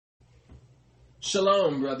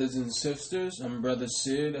Shalom, brothers and sisters. I'm Brother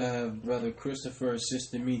Sid. I have Brother Christopher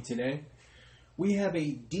assisting me today. We have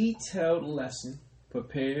a detailed lesson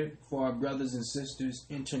prepared for our brothers and sisters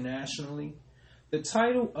internationally. The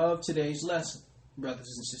title of today's lesson,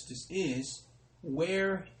 brothers and sisters, is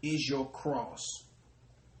Where is Your Cross?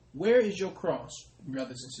 Where is your cross,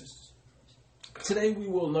 brothers and sisters? Today we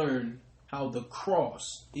will learn how the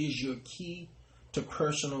cross is your key to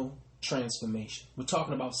personal transformation. We're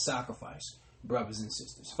talking about sacrifice, brothers and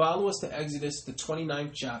sisters. Follow us to Exodus, the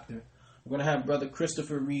 29th chapter. We're going to have Brother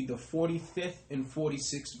Christopher read the 45th and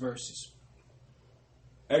 46th verses.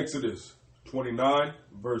 Exodus 29,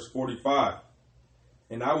 verse 45.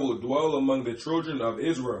 And I will dwell among the children of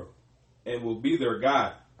Israel, and will be their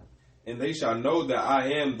God. And they shall know that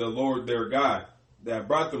I am the Lord their God, that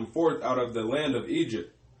brought them forth out of the land of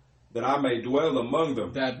Egypt, that I may dwell among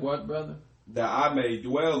them. That what, brother? That I may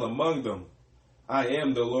dwell among them. I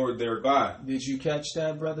am the Lord their God. Did you catch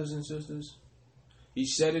that, brothers and sisters? He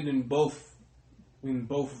said it in both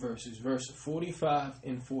verses, verse 45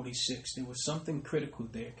 and 46. There was something critical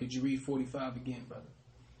there. Could you read 45 again, brother?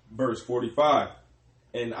 Verse 45.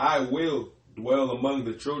 And I will dwell among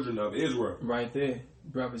the children of Israel. Right there,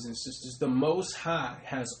 brothers and sisters. The Most High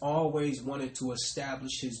has always wanted to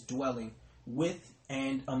establish his dwelling with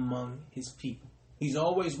and among his people. He's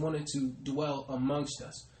always wanted to dwell amongst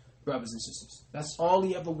us, brothers and sisters. That's all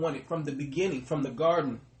he ever wanted from the beginning, from the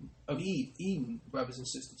Garden of Eden, brothers and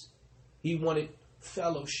sisters. He wanted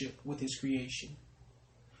fellowship with his creation.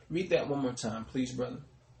 Read that one more time, please, brother.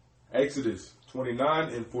 Exodus 29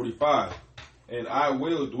 and 45. And I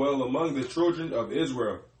will dwell among the children of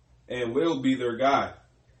Israel, and will be their God.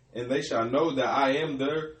 And they shall know that I am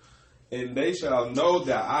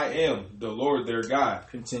the Lord their God.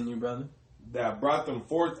 Continue, brother. That brought them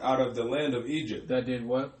forth out of the land of Egypt. That did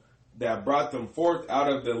what? That brought them forth out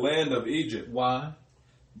of the land of Egypt. Why?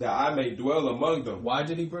 That I may dwell among them. Why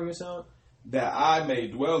did he bring us out? That I may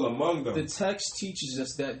dwell among them. The text teaches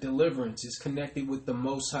us that deliverance is connected with the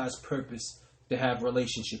Most High's purpose to have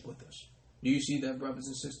relationship with us. Do you see that, brothers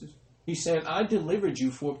and sisters? He's saying, I delivered you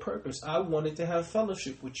for a purpose. I wanted to have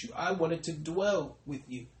fellowship with you. I wanted to dwell with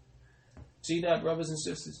you. See that, brothers and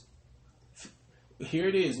sisters? Here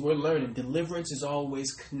it is. We're learning. Deliverance is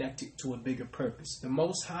always connected to a bigger purpose. The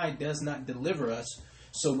Most High does not deliver us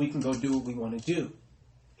so we can go do what we want to do.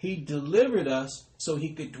 He delivered us so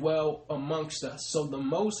he could dwell amongst us. So the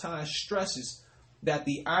Most High stresses that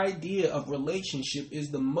the idea of relationship is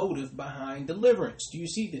the motive behind deliverance. Do you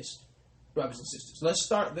see this, brothers and sisters? Let's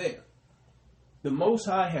start there. The Most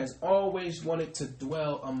High has always wanted to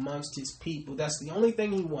dwell amongst his people. That's the only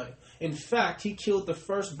thing he wanted. In fact, he killed the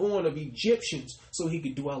firstborn of Egyptians so he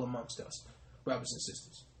could dwell amongst us, brothers and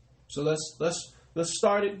sisters. So let's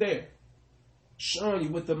start it there. Showing you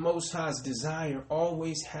what the Most High's desire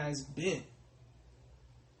always has been.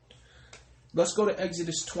 Let's go to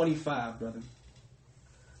Exodus 25, brother.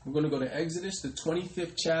 We're going to go to Exodus, the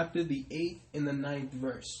 25th chapter, the 8th and the 9th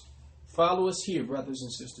verse. Follow us here, brothers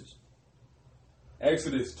and sisters.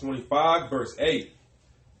 Exodus 25, verse 8.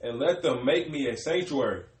 And let them make me a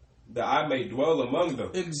sanctuary, that I may dwell among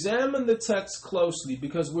them. Examine the text closely,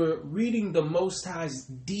 because we're reading the Most High's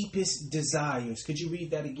deepest desires. Could you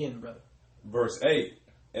read that again, brother? Verse 8.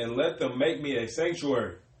 And let them make me a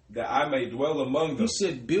sanctuary, that I may dwell among them. He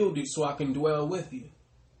said, build it so I can dwell with you.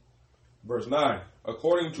 Verse 9.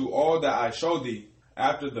 According to all that I show thee,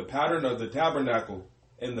 after the pattern of the tabernacle,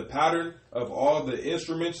 and the pattern of all the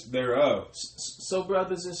instruments thereof. So,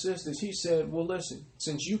 brothers and sisters, he said, well, listen,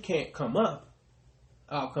 since you can't come up,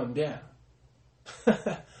 I'll come down.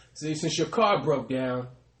 See, since your car broke down,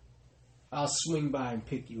 I'll swing by and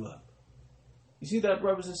pick you up. You see that,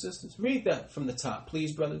 brothers and sisters? Read that from the top,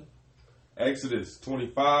 please, brother. Exodus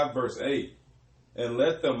 25, verse 8. And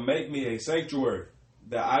let them make me a sanctuary,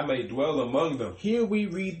 that I may dwell among them. Here we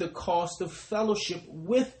read the cost of fellowship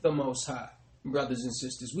with the Most High. Brothers and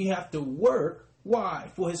sisters, we have to work.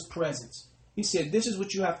 Why? For his presence. He said, this is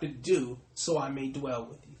what you have to do so I may dwell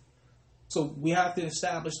with you. So we have to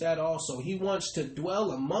establish that also. He wants to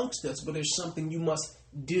dwell amongst us, but there's something you must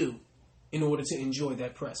do in order to enjoy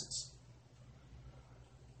that presence.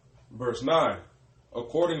 Verse 9.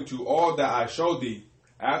 According to all that I show thee,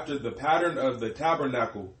 after the pattern of the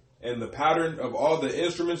tabernacle, and the pattern of all the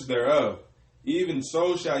instruments thereof, even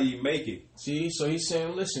so shall ye make it. See, so he's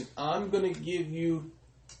saying, listen, I'm going to give you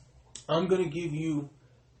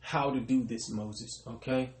how to do this, Moses,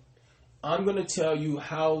 okay? I'm going to tell you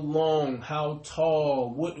how long, how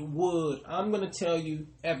tall, what wood. I'm going to tell you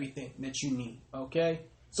everything that you need, okay?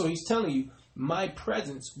 So he's telling you, my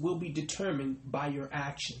presence will be determined by your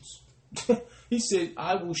actions. He said,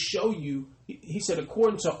 I will show you. He said,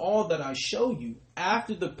 according to all that I show you,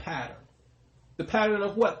 after the pattern. The pattern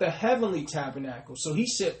of what? The heavenly tabernacle. So he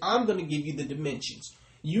said, I'm going to give you the dimensions.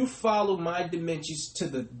 You follow my dimensions to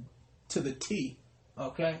the T.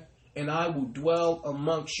 Okay? And I will dwell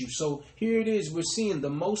amongst you. So here it is. We're seeing the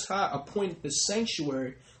Most High appointed the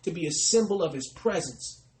sanctuary to be a symbol of his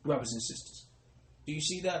presence, brothers and sisters. Do you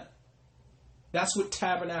see that? That's what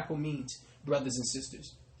tabernacle means, brothers and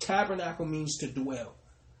sisters. Tabernacle means to dwell.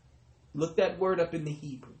 Look that word up in the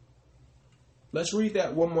Hebrew. Let's read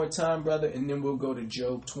that one more time, brother, and then we'll go to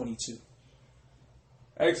Job 22.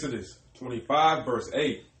 Exodus 25, verse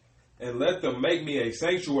 8. And let them make me a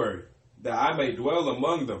sanctuary, that I may dwell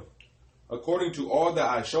among them, according to all that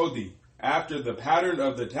I showed thee, after the pattern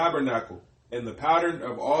of the tabernacle, and the pattern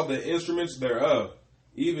of all the instruments thereof.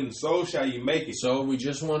 Even so shall ye make it. So we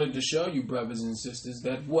just wanted to show you, brothers and sisters,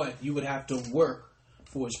 that what? You would have to work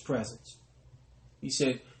for his presence. He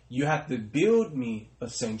said, you have to build me a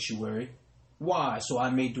sanctuary. Why? So I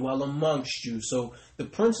may dwell amongst you. So the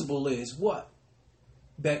principle is what?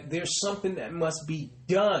 That there's something that must be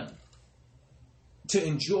done to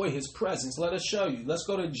enjoy his presence. Let us show you. Let's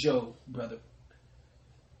go to Job, brother.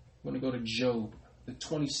 I'm going to go to Job, the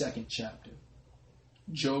 22nd chapter.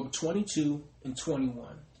 Job 22 and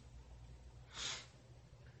 21.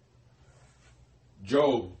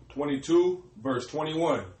 Job 22, verse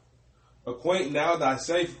 21. Acquaint now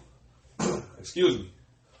thyself.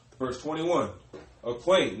 Verse 21.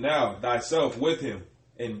 Acquaint now thyself with him,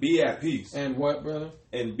 and be at peace. And what, brother?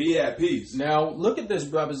 And be at peace. Now, look at this,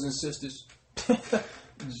 brothers and sisters.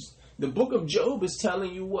 The book of Job is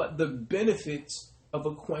telling you what? The benefits of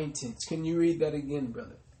acquaintance. Can you read that again,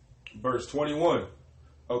 brother? Verse 21.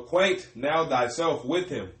 Acquaint now thyself with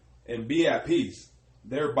him, and be at peace.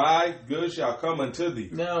 Thereby good shall come unto thee.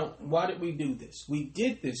 Now, why did we do this? We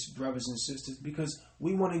did this, brothers and sisters, because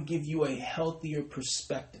we want to give you a healthier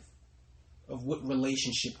perspective of what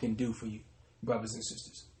relationship can do for you, brothers and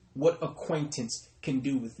sisters. What acquaintance can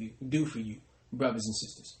do for you, brothers and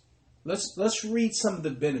sisters. Let's read some of the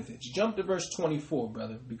benefits. Jump to verse 24,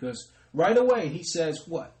 brother, because right away he says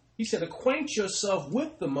what? He said, acquaint yourself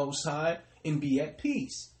with the Most High and be at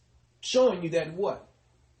peace. Showing you that what?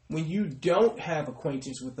 When you don't have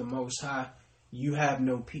acquaintance with the Most High, you have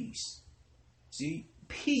no peace. See,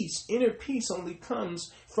 peace, inner peace only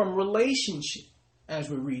comes from relationship, as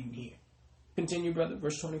we're reading here. Continue, brother,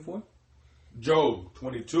 verse 24. Job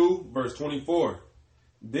 22, verse 24.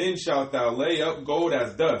 Then shalt thou lay up gold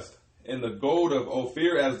as dust, and the gold of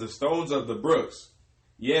Ophir as the stones of the brooks.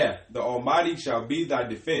 Yeah, the Almighty shall be thy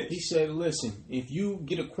defense. He said, listen, if you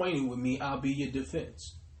get acquainted with me, I'll be your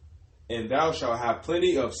defense. And thou shalt have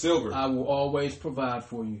plenty of silver. I will always provide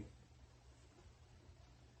for you.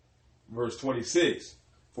 Verse 26.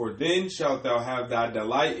 For then shalt thou have thy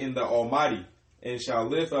delight in the Almighty, and shall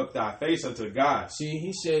lift up thy face unto God. See,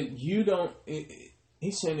 he said,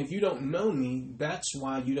 he's saying, if you don't know me, that's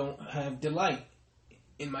why you don't have delight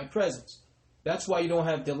in my presence. That's why you don't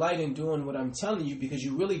have delight in doing what I'm telling you, because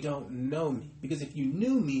you really don't know me. Because if you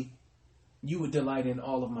knew me, you would delight in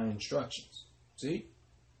all of my instructions. See?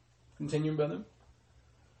 Continue, brother.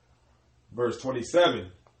 Verse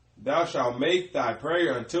 27. Thou shalt make thy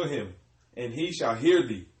prayer unto him, and he shall hear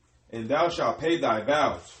thee, and thou shalt pay thy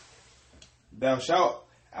vows. Thou shalt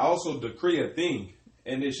also decree a thing,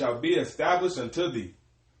 and it shall be established unto thee,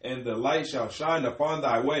 and the light shall shine upon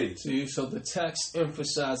thy ways. See, so the text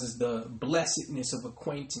emphasizes the blessedness of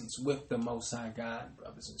acquaintance with the Most High God,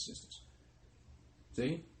 brothers and sisters.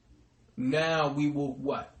 See? Now we will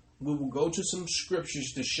what? We will go to some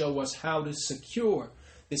scriptures to show us how to secure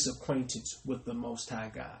this acquaintance with the Most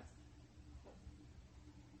High God.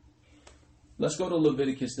 Let's go to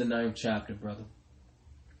Leviticus, the 9th chapter, brother.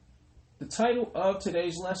 The title of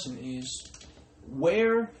today's lesson is,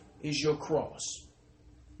 Where is Your Cross?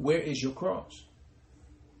 Where is your cross?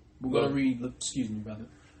 We're going to read, excuse me, brother.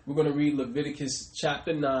 We're going to read Leviticus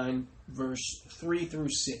chapter 9, verse 3 through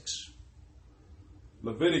 6.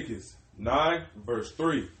 Leviticus 9, verse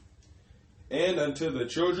 3. And unto the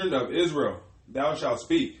children of Israel thou shalt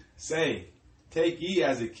speak, saying, Take ye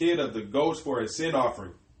as a kid of the goats for a sin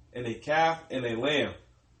offering, and a calf and a lamb,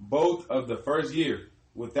 both of the first year,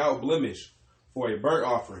 without blemish, for a burnt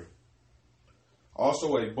offering.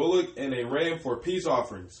 Also a bullock and a ram for peace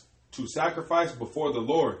offerings, to sacrifice before the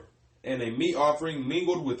Lord, and a meat offering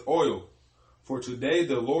mingled with oil. For today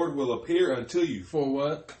the Lord will appear unto you. For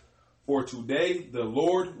what? For today the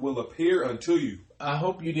Lord will appear unto you. I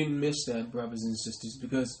hope you didn't miss that, brothers and sisters,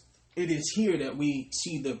 because it is here that we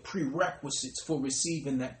see the prerequisites for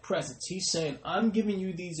receiving that presence. He's saying, I'm giving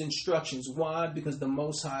you these instructions. Why? Because the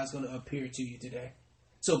Most High is going to appear to you today.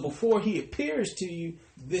 So before he appears to you,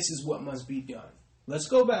 this is what must be done. Let's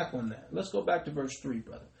go back on that. Let's go back to verse 3,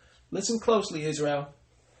 brother. Listen closely, Israel.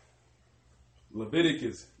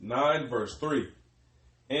 Leviticus 9, verse 3.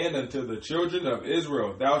 And unto the children of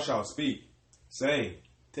Israel thou shalt speak, saying,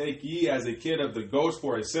 Take ye as a kid of the goats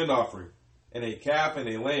for a sin offering, and a calf and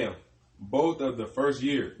a lamb, both of the first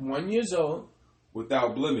year, 1 year old,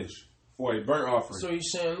 without blemish, for a burnt offering. So he's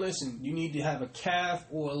saying, listen, you need to have a calf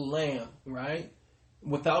or a lamb, right?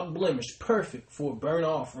 Without blemish, perfect for a burnt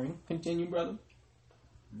offering. Continue, brother.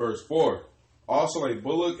 Verse 4. Also a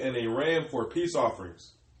bullock and a ram for peace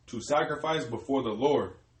offerings, to sacrifice before the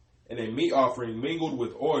Lord, and a meat offering mingled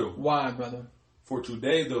with oil. Why, brother? For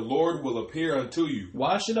today the Lord will appear unto you.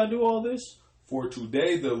 Why should I do all this? For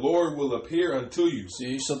today the Lord will appear unto you.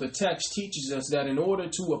 See, so the text teaches us that in order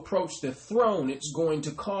to approach the throne, it's going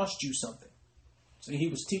to cost you something. See, he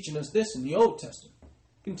was teaching us this in the Old Testament.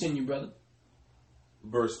 Continue, brother.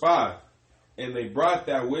 Verse 5. And they brought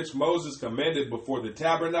that which Moses commanded before the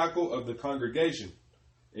tabernacle of the congregation.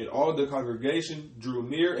 And all the congregation drew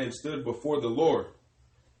near and stood before the Lord.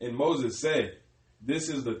 And Moses said, This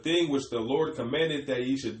is the thing which the Lord commanded that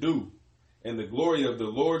ye should do, and the glory of the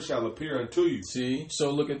Lord shall appear unto you. See,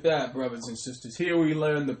 so look at that, brothers and sisters. Here we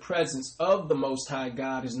learn the presence of the Most High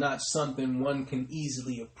God is not something one can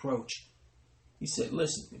easily approach. He said,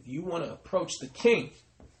 listen, if you want to approach the king,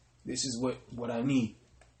 this is what I need.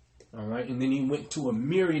 All right, and then he went to a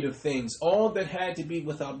myriad of things, all that had to be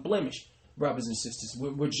without blemish, brothers and sisters.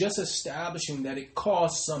 We're just establishing that it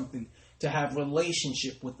costs something to have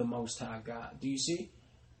relationship with the Most High God. Do you see?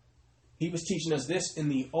 He was teaching us this in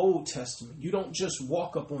the Old Testament. You don't just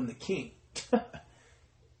walk up on the king.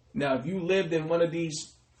 Now, if you lived in one of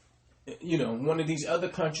these other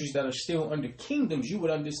countries that are still under kingdoms, you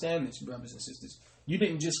would understand this, brothers and sisters. You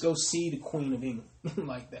didn't just go see the Queen of England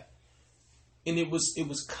like that. And it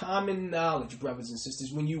was common knowledge, brothers and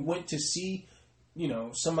sisters, when you went to see,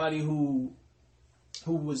 somebody who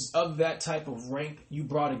was of that type of rank, you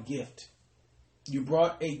brought a gift. You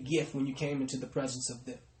brought a gift when you came into the presence of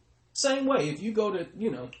them. Same way, if you go to,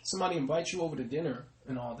 somebody invites you over to dinner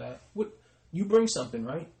and all that, you bring something,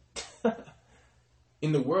 right?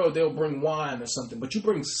 In the world, they'll bring wine or something, but you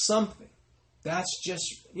bring something. That's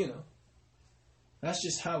just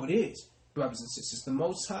how it is, brothers and sisters. The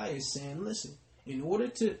Most High is saying, listen, in order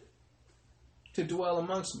to dwell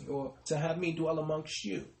amongst me, or to have me dwell amongst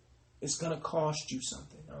you, it's going to cost you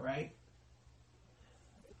something, all right?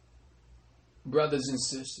 Brothers and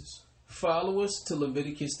sisters, follow us to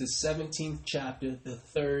Leviticus, the 17th chapter, the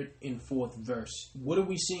 3rd and 4th verse. What are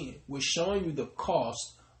we seeing? We're showing you the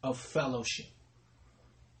cost of fellowship.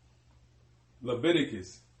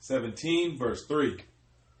 Leviticus 17, verse 3.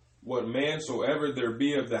 What man soever there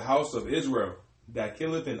be of the house of Israel that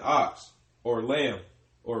killeth an ox, or lamb,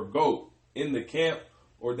 or goat in the camp,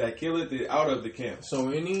 or that killeth it out of the camp.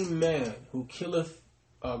 So any man who killeth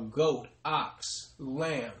a goat, ox,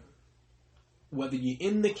 lamb, whether you're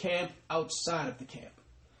in the camp, outside of the camp.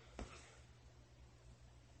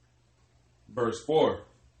 Verse 4.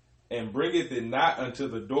 And bringeth it not unto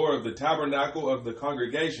the door of the tabernacle of the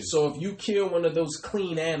congregation. So if you kill one of those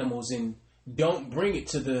clean animals and don't bring it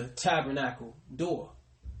to the tabernacle door.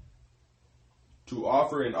 To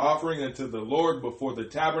offer an offering unto the Lord before the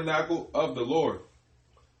tabernacle of the Lord.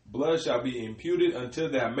 Blood shall be imputed unto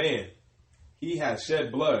that man. He hath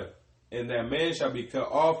shed blood, and that man shall be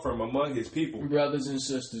cut off from among his people. Brothers and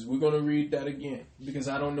sisters, we're going to read that again, because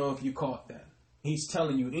I don't know if you caught that. He's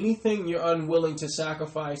telling you, anything you're unwilling to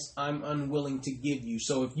sacrifice, I'm unwilling to give you.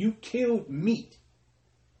 So if you killed meat,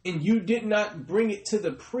 and you did not bring it to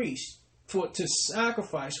the priest to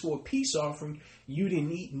sacrifice for a peace offering, you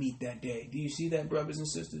didn't eat meat that day. Do you see that, brothers and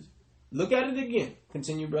sisters? Look at it again.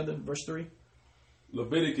 Continue, brother. Verse 3.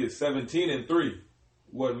 Leviticus 17 and 3.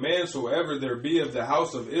 What man soever there be of the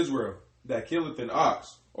house of Israel that killeth an ox,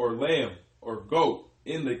 or lamb, or goat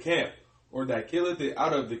in the camp, or that killeth it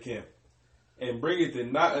out of the camp, and bringeth it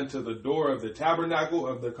not unto the door of the tabernacle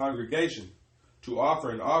of the congregation, to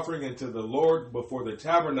offer an offering unto the Lord before the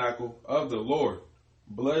tabernacle of the Lord,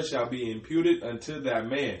 blood shall be imputed unto that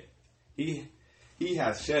man. He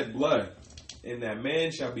hath shed blood, and that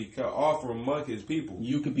man shall be cut off from among his people.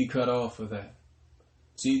 You could be cut off for that.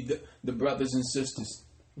 See, the brothers and sisters,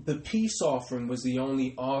 the peace offering was the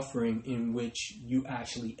only offering in which you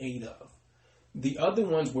actually ate of. The other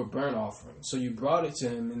ones were burnt offerings. So you brought it to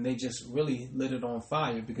him and they just really lit it on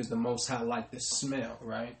fire because the Most High liked the smell,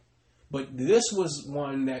 right? But this was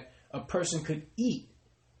one that a person could eat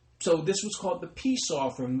So this was called the peace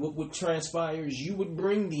offering. What would transpire is you would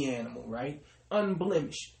bring the animal, right?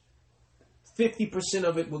 Unblemished. 50%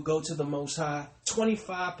 of it would go to the Most High.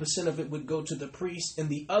 25% of it would go to the priest. And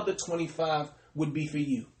the other 25 would be for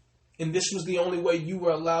you. And this was the only way you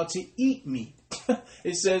were allowed to eat meat.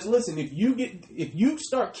 It says, listen, if you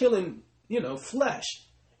start killing, flesh,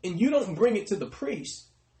 and you don't bring it to the priest,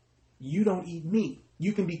 you don't eat meat.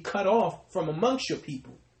 You can be cut off from amongst your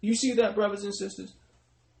people. You see that, brothers and sisters?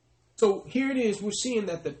 So here it is. We're seeing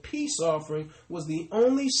that the peace offering was the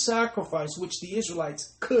only sacrifice which the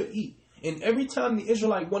Israelites could eat. And every time the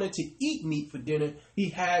Israelite wanted to eat meat for dinner, he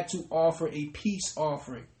had to offer a peace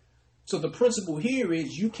offering. So the principle here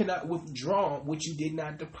is you cannot withdraw what you did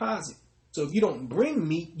not deposit. So if you don't bring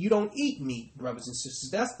meat, you don't eat meat, brothers and sisters.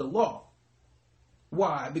 That's the law.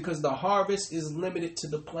 Why? Because the harvest is limited to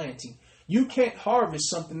the planting. You can't harvest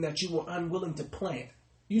something that you were unwilling to plant.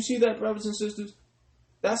 You see that, brothers and sisters?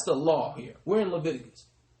 That's the law here. We're in Leviticus.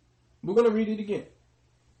 We're going to read it again.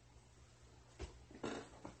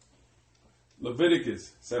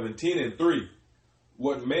 Leviticus 17:3.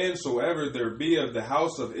 What man soever there be of the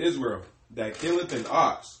house of Israel that killeth an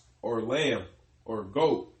ox, or lamb, or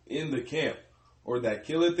goat in the camp, or that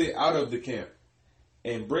killeth it out of the camp,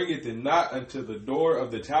 and bringeth it not unto the door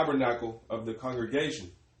of the tabernacle of the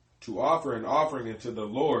congregation, to offer an offering unto the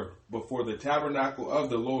Lord before the tabernacle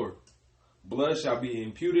of the Lord, blood shall be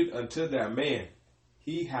imputed unto that man.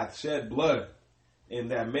 He hath shed blood, and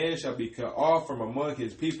that man shall be cut off from among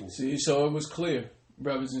his people. See, so it was clear,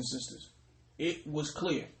 brothers and sisters. It was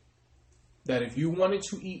clear that if you wanted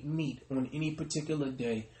to eat meat on any particular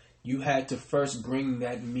day, you had to first bring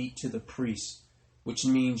that meat to the priest, which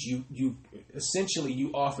means you essentially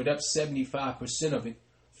you offered up 75% of it,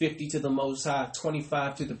 50 to the Most High,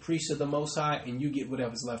 25 to the priest of the Most High, and you get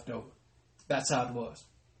whatever's left over. That's how it was.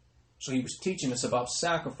 So he was teaching us about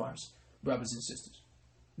sacrifice, brothers and sisters.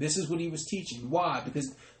 This is what he was teaching. Why?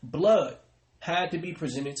 Because blood had to be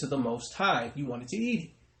presented to the Most High if you wanted to eat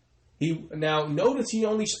it. Now, notice he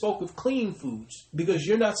only spoke of clean foods because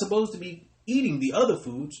you're not supposed to be eating the other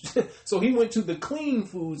foods. So he went to the clean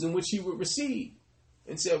foods in which he would receive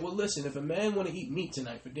and said, well, listen, if a man want to eat meat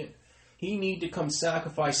tonight for dinner, he need to come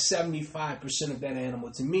sacrifice 75% of that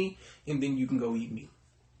animal to me, and then you can go eat meat.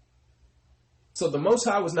 So the Most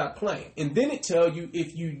High was not playing. And then it tells you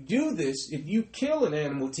if you do this, if you kill an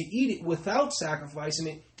animal to eat it without sacrificing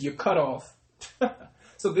it, you're cut off.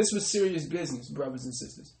 So this was serious business, brothers and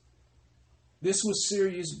sisters. This was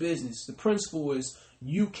serious business. The principle is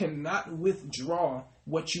you cannot withdraw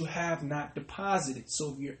what you have not deposited.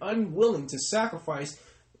 So if you're unwilling to sacrifice,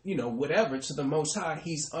 whatever to the Most High,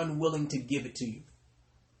 he's unwilling to give it to you.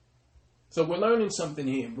 So we're learning something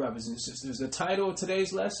here, brothers and sisters. The title of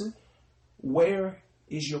today's lesson, where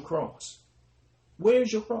is your cross? Where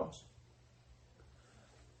is your cross?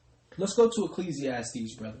 Let's go to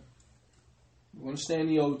Ecclesiastes, brother. We're going to stay in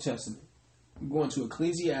the Old Testament. We're going to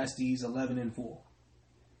Ecclesiastes 11:4.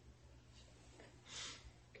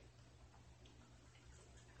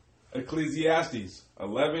 Ecclesiastes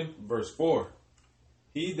 11, verse 4.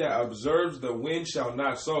 He that observes the wind shall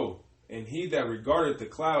not sow, and he that regardeth the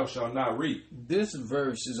clouds shall not reap. This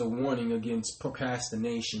verse is a warning against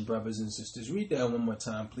procrastination, brothers and sisters. Read that one more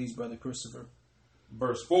time, please, Brother Christopher.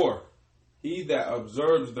 Verse 4. He that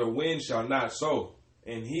observes the wind shall not sow,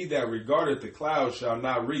 and he that regardeth the clouds shall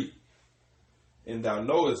not reap. And thou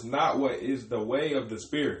knowest not what is the way of the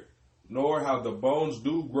Spirit, nor how the bones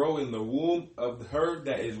do grow in the womb of her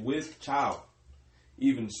that is with child.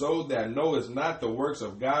 Even so, thou knowest not the works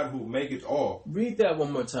of God who maketh all. Read that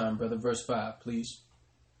one more time, brother. Verse 5, please.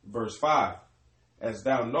 Verse 5. As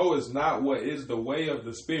thou knowest not what is the way of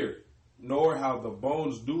the Spirit, nor how the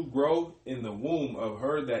bones do grow in the womb of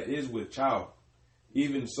her that is with child.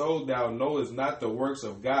 Even so, thou knowest not the works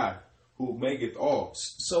of God who maketh all.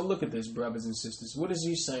 So look at this, brothers and sisters. What is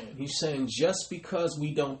he saying? He's saying just because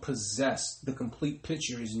we don't possess the complete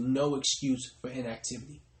picture is no excuse for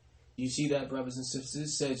inactivity. You see that, brothers and sisters? It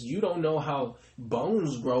says you don't know how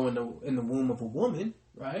bones grow in the womb of a woman,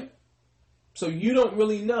 right? So you don't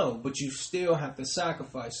really know, but you still have to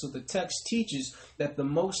sacrifice. So the text teaches that the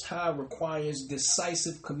Most High requires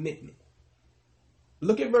decisive commitment.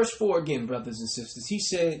 Look at verse 4 again, brothers and sisters. He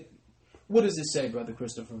said, what does it say, Brother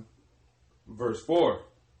Christopher? Verse 4.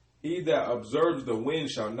 He that observes the wind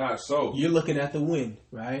shall not sow. You're looking at the wind,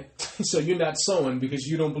 right? So you're not sowing because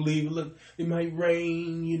you don't believe, look, it might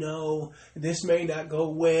rain, this may not go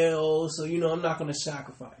well, so, I'm not going to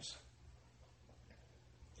sacrifice.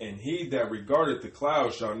 And he that regardeth the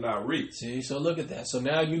clouds shall not reap. See, so look at that. So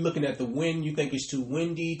now you're looking at the wind. You think it's too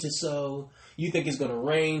windy to sow. You think it's going to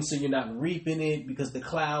rain, so you're not reaping it because the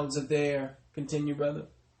clouds are there. Continue, brother.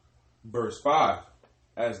 Verse 5.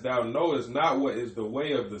 As thou knowest not what is the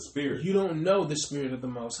way of the Spirit. You don't know the Spirit of the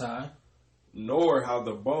Most High. Nor how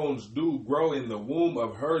the bones do grow in the womb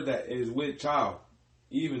of her that is with child.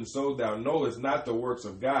 Even so thou knowest not the works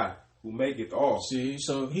of God, who maketh all. See,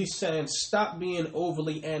 so he's saying stop being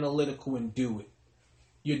overly analytical and do it.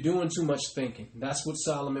 You're doing too much thinking. That's what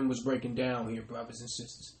Solomon was breaking down here, brothers and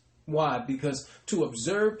sisters. Why? Because to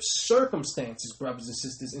observe circumstances, brothers and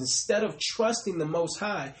sisters, instead of trusting the Most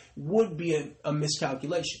High would be a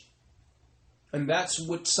miscalculation. And that's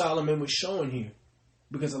what Solomon was showing here.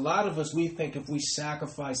 Because a lot of us, we think if we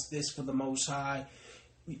sacrifice this for the Most High,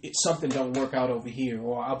 something don't work out over here,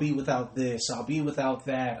 or I'll be without this, I'll be without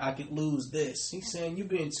that, I could lose this. He's saying you're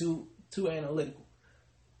being too analytical.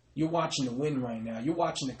 You're watching the wind right now. You're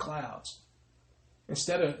watching the clouds.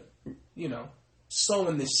 Instead of,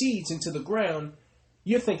 sowing the seeds into the ground,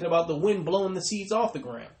 you're thinking about the wind blowing the seeds off the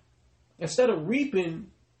ground. Instead of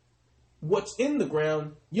reaping what's in the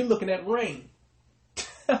ground, you're looking at rain.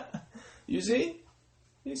 You see?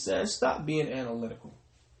 He's saying stop being analytical.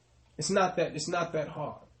 It's not that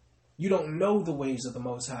hard. You don't know the ways of the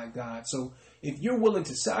Most High God. So if you're willing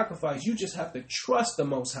to sacrifice, you just have to trust the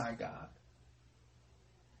Most High God.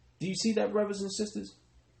 Do you see that, brothers and sisters?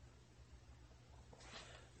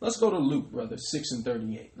 Let's go to Luke, brother, 6 and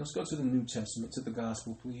 38. Let's go to the New Testament, to the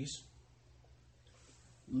gospel, please.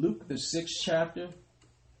 Luke, the 6th chapter,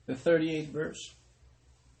 the 38th verse.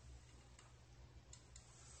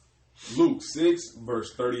 Luke 6,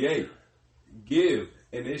 verse 38. Give,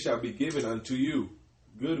 and it shall be given unto you.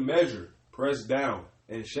 Good measure, pressed down,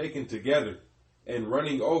 and shaken together, and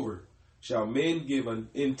running over, shall men give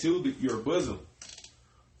into your bosom.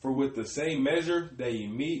 For with the same measure that ye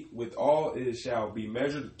meet withal, it shall be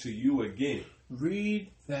measured to you again. Read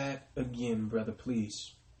that again, brother,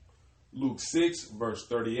 please. Luke 6, verse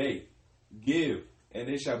 38. Give, and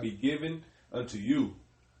it shall be given unto you.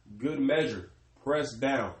 Good measure, pressed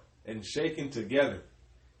down, and shaken together,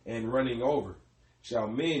 and running over, shall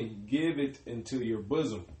men give it into your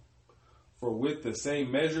bosom. For with the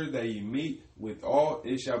same measure that ye meet withal,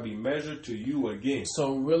 it shall be measured to you again.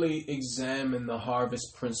 So really examine the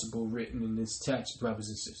harvest principle written in this text, brothers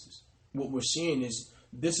and sisters. What we're seeing is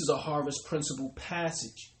this is a harvest principle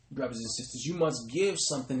passage, brothers and sisters. You must give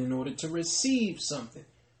something in order to receive something.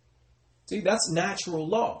 See, that's natural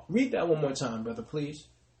law. Read that one more time, brother, please.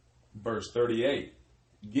 Verse 38.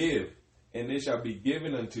 Give, and it shall be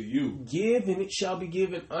given unto you. Give, and it shall be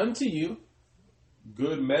given unto you.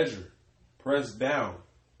 Good measure, pressed down,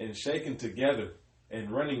 and shaken together,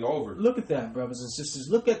 and running over. Look at that, brothers and sisters.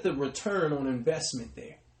 Look at the return on investment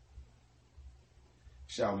there.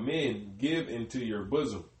 Shall men give into your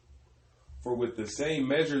bosom. For with the same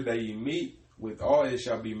measure that ye meet withal, it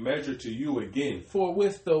shall be measured to you again. For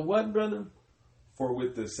with the what, brother? For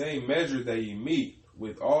with the same measure that ye meet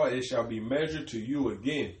withal, it shall be measured to you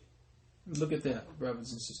again. Look at that,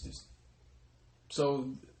 brothers and sisters.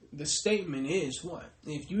 So the statement is what?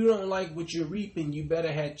 If you don't like what you're reaping, you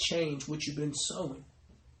better have changed what you've been sowing.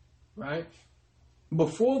 Right?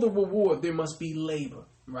 Before the reward, there must be labor.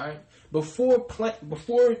 Right? Before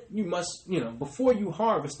you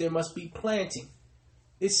harvest, there must be planting.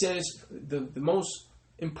 It says the most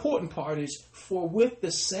important part is, for with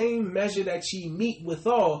the same measure that ye meet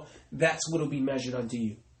withal, that's what will be measured unto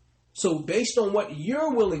you. So based on what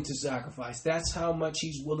you're willing to sacrifice, that's how much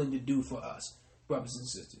he's willing to do for us, brothers and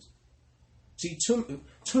sisters. See,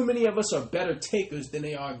 too many of us are better takers than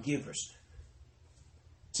they are givers.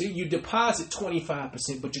 See, you deposit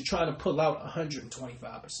 25%, but you're trying to pull out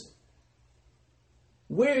 125%.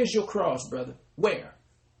 Where is your cross, brother? Where?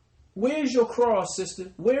 Where is your cross,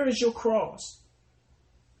 sister? Where is your cross?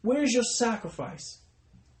 Where is your sacrifice?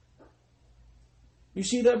 You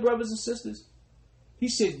see that, brothers and sisters? He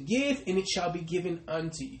said, give, and it shall be given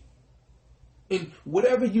unto you. And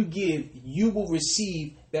whatever you give, you will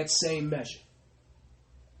receive that same measure.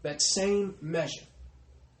 That same measure.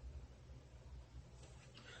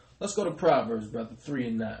 Let's go to Proverbs, brother, 3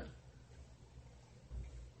 and 9.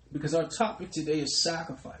 Because our topic today is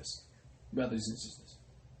sacrifice, brothers and sisters.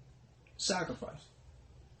 Sacrifice.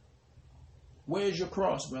 Where's your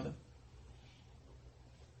cross, brother?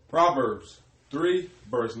 Proverbs 3,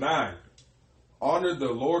 verse 9. Honor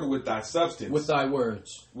the Lord with thy substance. With thy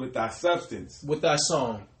words. With thy substance. With thy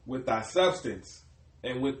song. With thy substance.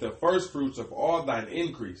 And with the first fruits of all thine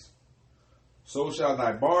increase. So shall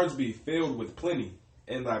thy barns be filled with plenty,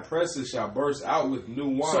 and thy presses shall burst out with new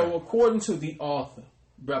wine. So according to the author,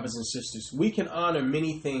 brothers and sisters, we can honor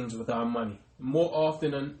many things with our money. More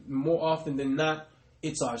often than not,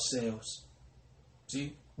 it's ourselves.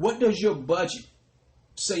 See, what does your budget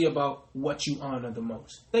say about what you honor the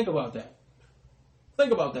most? Think about that.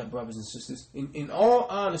 Think about that, brothers and sisters. In all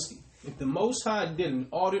honesty, if the Most High did an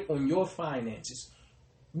audit on your finances,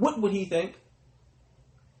 what would he think?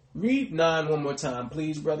 Read 9 one more time,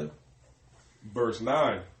 please, brother. Verse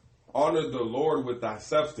 9. Honor the Lord with thy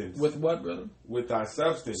substance. With what, brother? With thy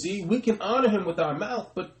substance. See, we can honor him with our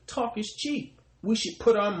mouth, but talk is cheap. We should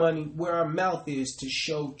put our money where our mouth is to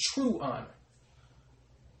show true honor.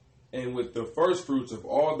 And with the first fruits of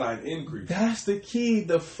all thine increase. That's the key,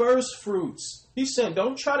 the first fruits. He's saying,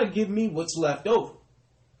 don't try to give me what's left over.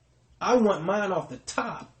 I want mine off the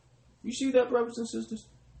top. You see that, brothers and sisters?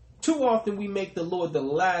 Too often we make the Lord the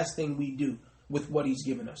last thing we do with what he's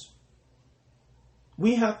given us.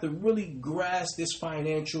 We have to really grasp this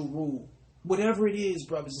financial rule. Whatever it is,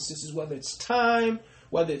 brothers and sisters, whether it's time,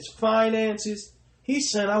 whether it's finances, he's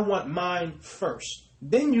saying, I want mine first.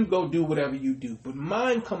 Then you go do whatever you do. But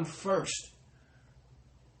mine come first.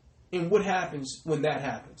 And what happens when that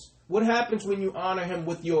happens? What happens when you honor him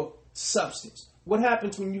with your substance? What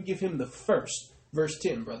happens when you give him the first? Verse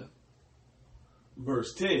 10, brother.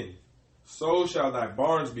 Verse 10. So shall thy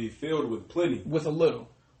barns be filled with plenty. With a little.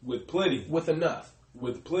 With plenty. With enough.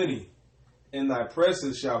 With plenty. And thy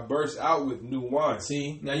presses shall burst out with new wine.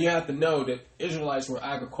 See, now you have to know that Israelites were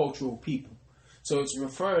agricultural people. So it's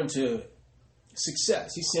referring to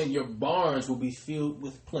success. He's saying your barns will be filled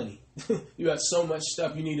with plenty. You have so much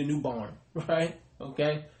stuff, you need a new barn, right?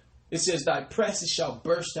 Okay? It says thy presses shall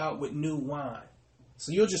burst out with new wine.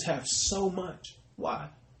 So you'll just have so much. Why?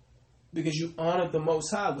 Because you honored the Most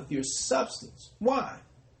High with your substance. Why?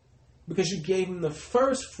 Because you gave him the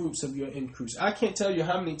first fruits of your increase. I can't tell you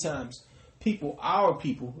how many times our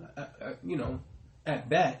people, at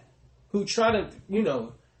that, who try to,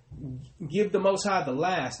 give the Most High the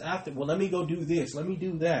last after, well, let me go do this. Let me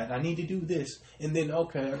do that. I need to do this. And then,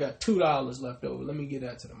 okay, I got $2 left over. Let me give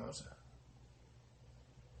that to the Most High.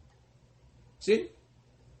 See?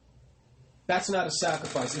 That's not a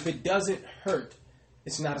sacrifice. If it doesn't hurt,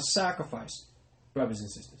 it's not a sacrifice, brothers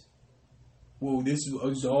and sisters. Well, this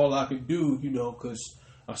is all I could do, because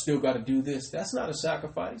I still got to do this. That's not a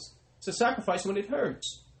sacrifice. It's a sacrifice when it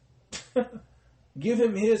hurts. Give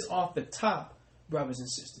him his off the top, brothers and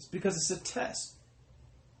sisters, because it's a test.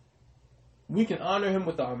 We can honor him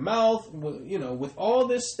with our mouth, with all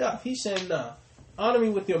this stuff. He's saying, nah, honor me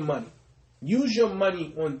with your money. Use your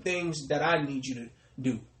money on things that I need you to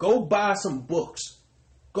do. Go buy some books.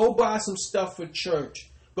 Go buy some stuff for church.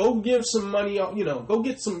 Go give some money, go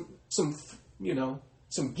get some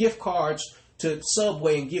gift cards to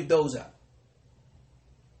Subway and give those out.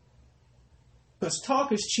 Because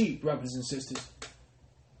talk is cheap, brothers and sisters.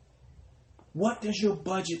 What does your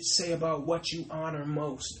budget say about what you honor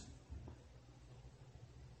most?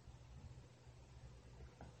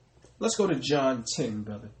 Let's go to John 10,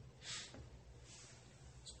 brother.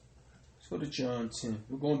 Let's go to John 10.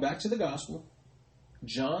 We're going back to the gospel.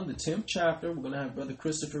 John, the 10th chapter. We're going to have Brother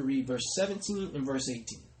Christopher read verse 17 and verse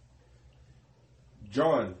 18.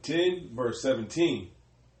 John 10, verse 17.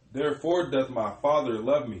 Therefore doth my Father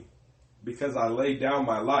love me, because I lay down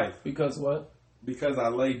my life. Because what? Because I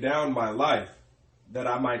lay down my life, that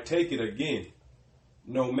I might take it again.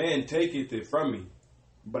 No man taketh it from me,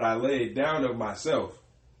 but I lay it down of myself.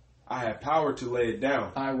 I have power to lay it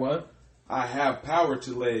down. I what? I have power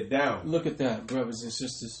to lay it down. Look at that, brothers and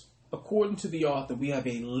sisters. According to the author, we have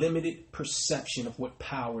a limited perception of what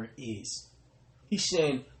power is. He's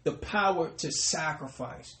saying the power to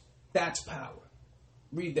sacrifice. That's power.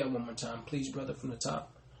 Read that one more time, please, brother, from the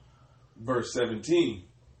top. Verse 17.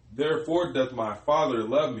 Therefore doth my Father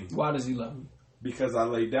love me. Why does he love me? Because I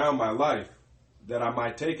lay down my life, that I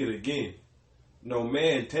might take it again. No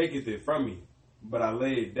man taketh it from me, but I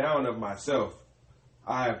lay it down of myself.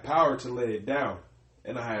 I have power to lay it down,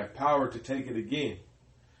 and I have power to take it again.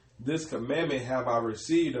 This commandment have I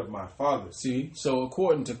received of my Father. See, so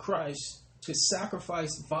according to Christ, to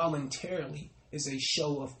sacrifice voluntarily is a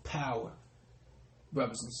show of power,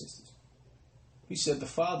 brothers and sisters. He said, the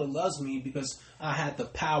Father loves me because I had the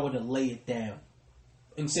power to lay it down.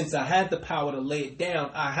 And since I had the power to lay it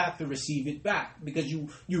down, I have to receive it back, because you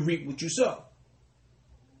reap what you sow.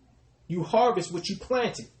 You harvest what you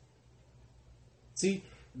planted. See,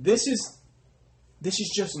 this is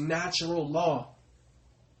just natural law.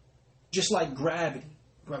 Just like gravity,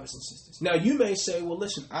 brothers and sisters. Now, you may say, well,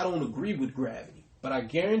 listen, I don't agree with gravity. But I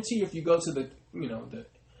guarantee if you go to the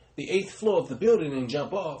 8th floor of the building and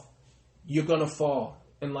jump off, you're going to fall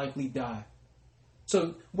and likely die.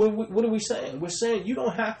 So what are we saying? We're saying you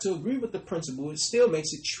don't have to agree with the principle. It still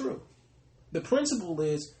makes it true. The principle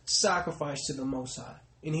is sacrifice to the Most High,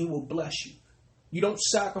 and He will bless you. You don't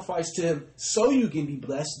sacrifice to Him so you can be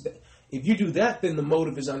blessed. If you do that, then the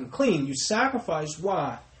motive is unclean. You sacrifice,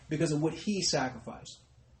 why? Because of what He sacrificed.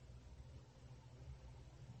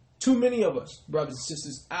 Too many of us, brothers and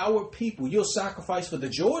sisters, our people, you'll sacrifice for the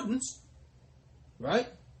Jordans, right?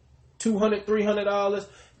 $200, $300.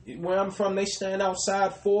 Where I'm from, they stand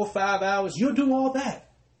outside 4 or 5 hours. You'll do all that.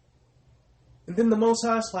 And then the Most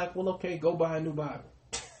High's like, well, okay, go buy a new Bible.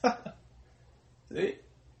 See?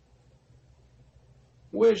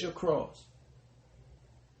 Where's your cross?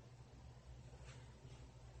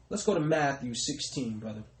 Let's go to Matthew 16,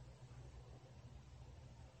 brother.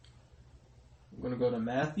 We're going to go to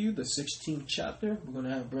Matthew, the 16th chapter. We're going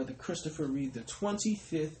to have Brother Christopher read the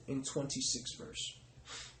 25th and 26th verse.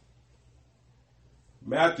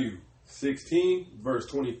 Matthew 16, verse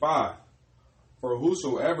 25. For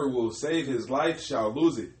whosoever will save his life shall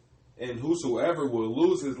lose it, and whosoever will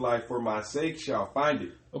lose his life for my sake shall find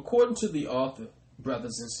it. According to the author,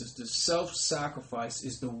 brothers and sisters, self-sacrifice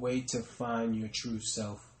is the way to find your true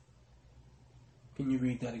self. Can you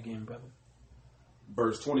read that again, brother?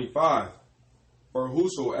 Verse 25. For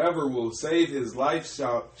whosoever will save his life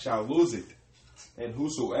shall lose it, and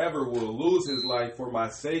whosoever will lose his life for my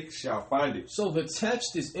sake shall find it. So the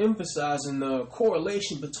text is emphasizing the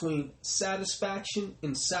correlation between satisfaction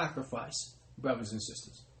and sacrifice, brothers and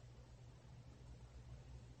sisters.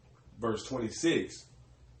 Verse 26.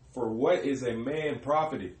 For what is a man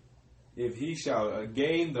profited, if he shall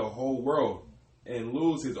gain the whole world, and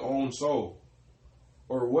lose his own soul?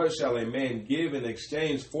 Or what shall a man give in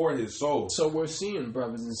exchange for his soul? So we're seeing,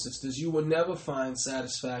 brothers and sisters, you will never find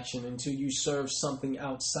satisfaction until you serve something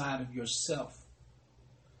outside of yourself.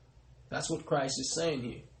 That's what Christ is saying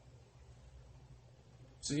here.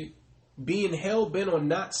 See, being hell-bent on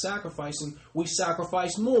not sacrificing, we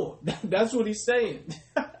sacrifice more. That's what he's saying.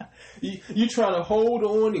 You're trying to hold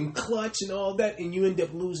on and clutch and all that, and you end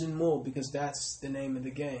up losing more, because that's the name of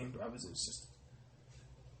the game, brothers and sisters.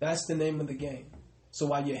 That's the name of the game. So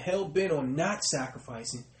while you're hell-bent on not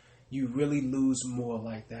sacrificing, you really lose more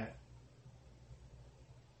like that.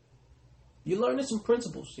 You're learning some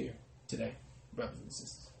principles here today, brothers and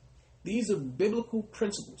sisters. These are biblical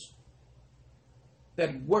principles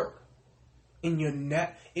that work in your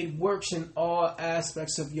it works in all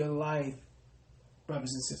aspects of your life,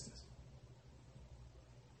 brothers and sisters.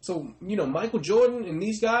 So, Michael Jordan and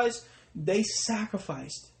these guys, they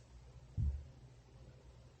sacrificed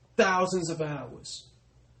thousands of hours,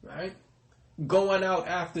 right? Going out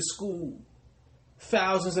after school,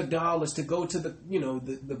 thousands of dollars to go to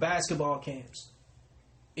the basketball camps.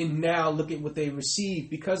 And now look at what they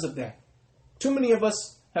receive because of that. Too many of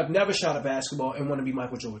us have never shot a basketball and want to be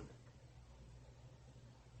Michael Jordan.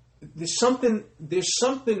 There's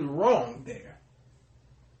something wrong there,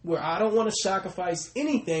 where I don't want to sacrifice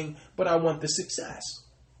anything, but I want the success.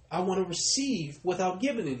 I want to receive without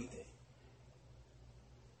giving anything.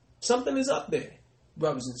 Something is up there,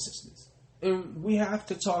 brothers and sisters. And we have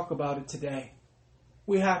to talk about it today.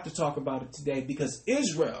 We have to talk about it today, because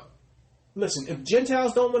Israel, listen, if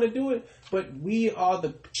Gentiles don't want to do it, but we are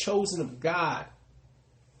the chosen of God,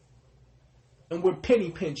 and we're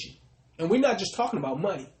penny pinching. And we're not just talking about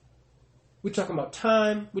money. We're talking about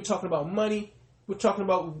time. We're talking about money. We're talking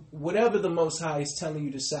about whatever the Most High is telling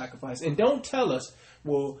you to sacrifice. And don't tell us,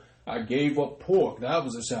 well, I gave up pork. That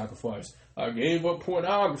was a sacrifice. I gave up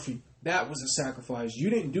pornography. That was a sacrifice. You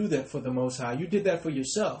didn't do that for the Most High. You did that for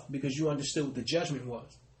yourself, because you understood what the judgment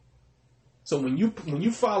was. So when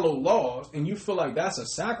you follow laws and you feel like that's a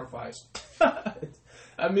sacrifice,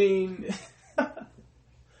 I mean,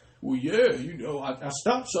 well, yeah, I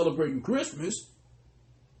stopped celebrating Christmas.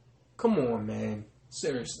 Come on, man.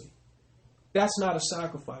 Seriously. That's not a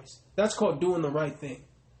sacrifice. That's called doing the right thing.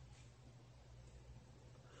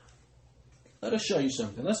 Let us show you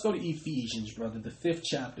something. Let's go to Ephesians, brother, the 5th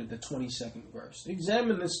chapter, the 22nd verse.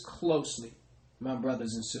 Examine this closely, my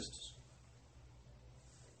brothers and sisters.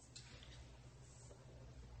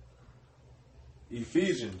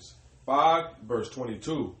 Ephesians 5, verse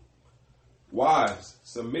 22. Wives,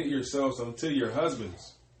 submit yourselves unto your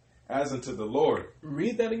husbands, as unto the Lord.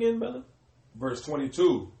 Read that again, brother. Verse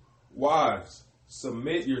 22. Wives,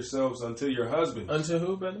 submit yourselves unto your husbands. Unto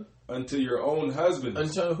who, brother? Unto your own husbands.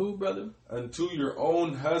 Unto who, brother? Unto your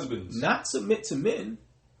own husbands. Not submit to men.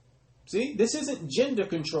 See, this isn't gender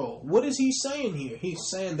control. What is he saying here? He's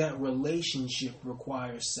saying that relationship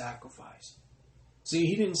requires sacrifice. See,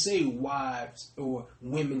 he didn't say wives or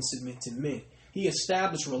women submit to men. He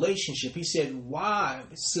established relationship. He said,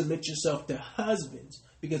 wives, submit yourself to husbands,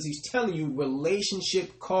 because he's telling you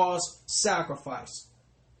relationship costs sacrifice.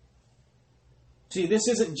 See, this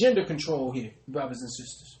isn't gender control here, brothers and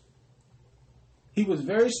sisters. He was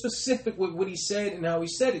very specific with what he said and how he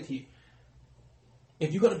said it here.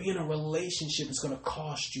 If you're going to be in a relationship, it's going to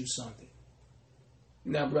cost you something.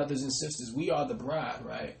 Now, brothers and sisters, we are the bride,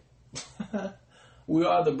 right? We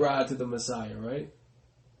are the bride to the Messiah, right?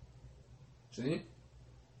 See?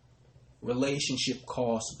 Relationship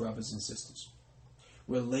costs, brothers and sisters.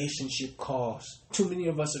 Relationship costs. Too many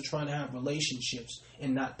of us are trying to have relationships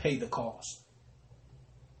and not pay the cost.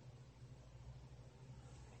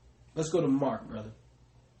 Let's go to Mark, brother.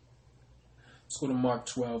 Let's go to Mark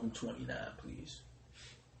 12 and 29, please.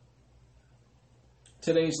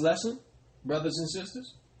 Today's lesson, brothers and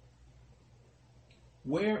sisters,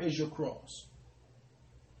 where is your cross?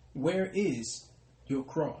 Where is your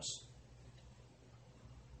cross?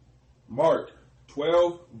 Mark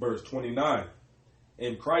 12, verse 29.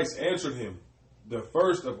 And Christ answered him, the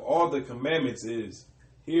first of all the commandments is,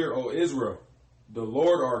 Hear, O Israel, the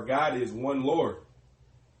Lord our God is one Lord.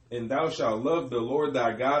 And thou shalt love the Lord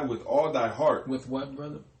thy God with all thy heart. With what,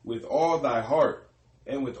 brother? With all thy heart,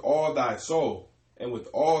 and with all thy soul, and with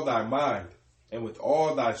all thy mind, and with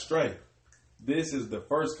all thy strength. This is the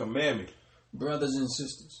first commandment. Brothers and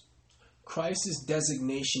sisters, Christ's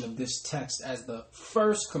designation of this text as the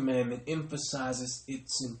first commandment emphasizes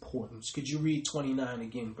its importance. Could you read 29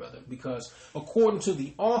 again, brother? Because according to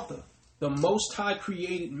the author, the Most High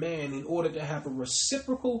created man in order to have a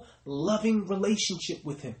reciprocal, loving relationship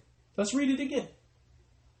with him. Let's read it again.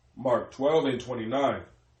 Mark 12 and 29.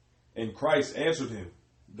 And Christ answered him,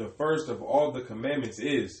 the first of all the commandments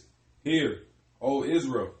is, Hear, O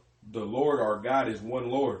Israel, the Lord our God is one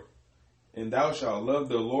Lord. And thou shalt love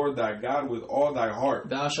the Lord thy God with all thy heart.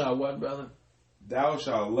 Thou shalt what, brother? Thou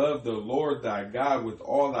shalt love the Lord thy God with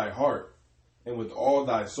all thy heart, and with all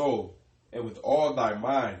thy soul, and with all thy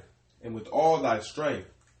mind, and with all thy strength.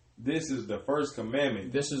 This is the first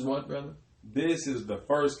commandment. This is what, brother? This is the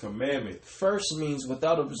first commandment. First means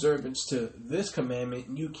without observance to this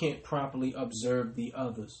commandment, you can't properly observe the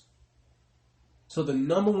others. So the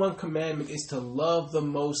number one commandment is to love the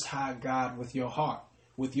Most High God with your heart,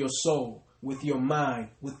 with your soul, with your mind,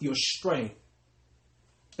 with your strength.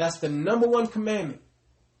 That's the number one commandment.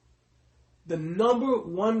 The number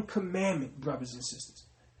one commandment, brothers and sisters,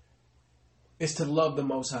 is to love the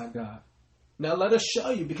Most High God. Now let us show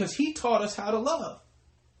you, because he taught us how to love.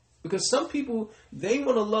 Because some people, they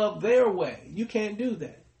want to love their way. You can't do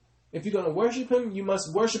that. If you're going to worship him, you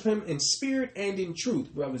must worship him in spirit and in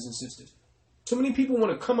truth, brothers and sisters. Too many people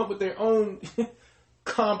want to come up with their own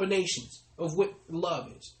combinations of what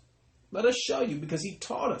love is. Let us show you, because he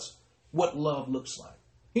taught us what love looks like.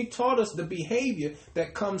 He taught us the behavior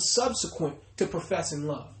that comes subsequent to professing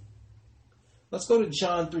love. Let's go to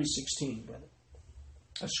John 3:16, brother.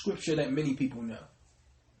 A scripture that many people know.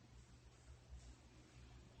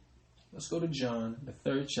 Let's go to John, the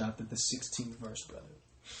 3rd chapter, the 16th verse, brother.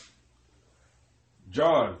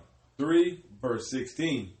 John 3, verse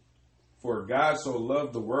 16. For God so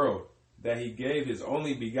loved the world that he gave his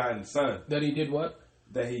only begotten son. That he did what?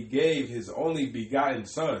 That he gave his only begotten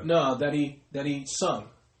son. No, that he sung.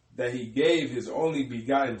 That he gave his only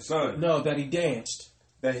begotten son. No, that he danced.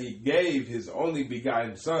 That he gave his only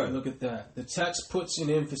begotten son. Look at that. The text puts an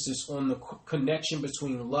emphasis on the connection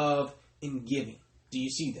between love and giving. Do you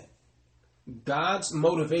see that? God's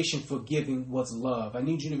motivation for giving was love. I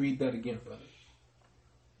need you to read that again, brother.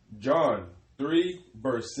 John 3,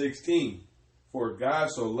 verse 16. For God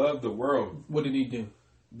so loved the world. What did he do?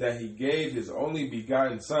 That he gave his only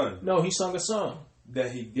begotten son. No, he sung a song.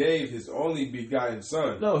 That he gave his only begotten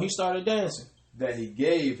son. No, he started dancing. That he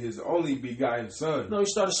gave his only begotten son. No, he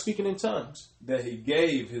started speaking in tongues. That he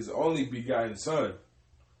gave his only begotten son.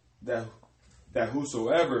 That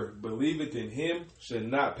whosoever believeth in him should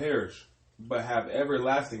not perish, but have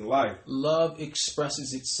everlasting life. Love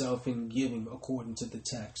expresses itself in giving according to the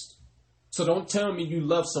text. So don't tell me you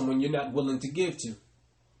love someone you're not willing to give to.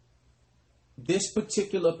 This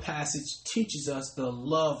particular passage teaches us the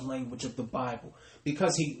love language of the Bible.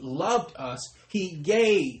 Because he loved us, he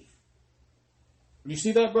gave. You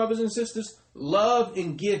see that, brothers and sisters? Love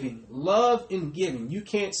and giving. Love and giving. You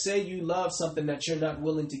can't say you love something that you're not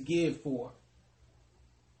willing to give for.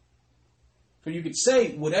 So you could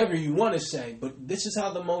say whatever you want to say, but this is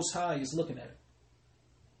how the Most High is looking at it.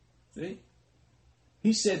 See?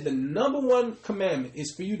 He said the number one commandment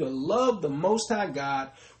is for you to love the Most High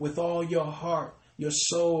God with all your heart, your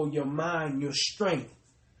soul, your mind, your strength.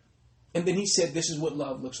 And then he said this is what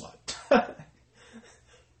love looks like.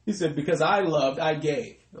 He said, because I loved, I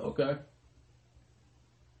gave. Okay?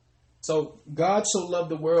 So God so loved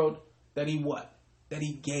the world that he what? That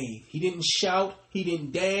he gave. He didn't shout. He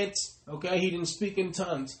didn't dance. Okay? He didn't speak in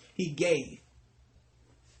tongues. He gave.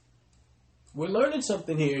 We're learning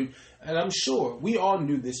something here. And I'm sure we all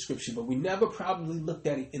knew this scripture, but we never probably looked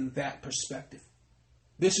at it in that perspective.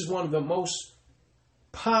 This is one of the most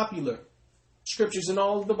popular scriptures in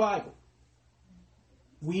all of the Bible.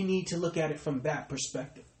 We need to look at it from that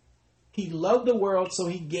perspective. He loved the world, so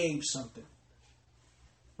he gave something.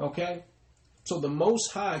 Okay? So the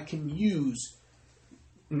Most High can use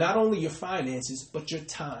not only your finances, but your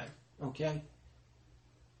time. Okay?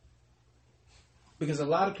 Because a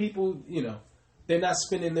lot of people, they're not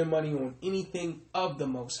spending their money on anything of the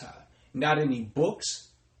Most High. Not any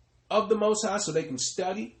books of the Most High so they can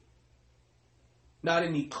study. Not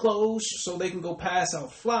any clothes so they can go pass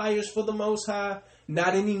out flyers for the Most High.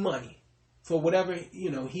 Not any money for whatever,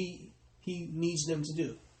 he needs them to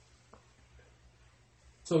do.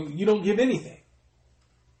 So you don't give anything.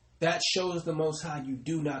 That shows the Most High you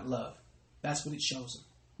do not love. That's what it shows them.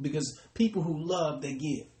 Because people who love, they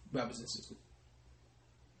give, brothers and sisters.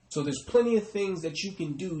 So there's plenty of things that you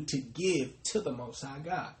can do to give to the Most High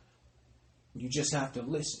God. You just have to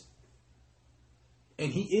listen.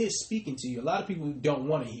 And he is speaking to you. A lot of people don't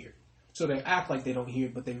want to hear it. So they act like they don't hear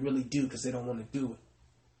it, but they really do because they don't want to do it.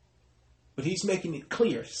 But he's making it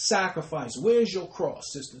clear. Sacrifice. Where's your cross,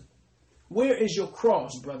 sister? Where is your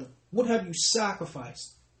cross, brother? What have you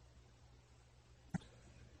sacrificed?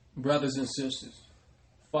 Brothers and sisters,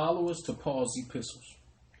 followers to Paul's epistles.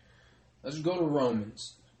 Let's go to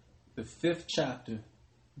Romans, the 5th chapter,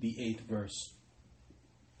 the 8th verse.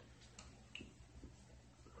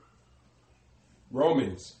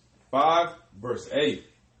 Romans 5, verse 8.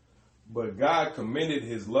 But God commended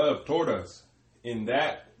his love toward us, in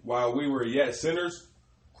that while we were yet sinners,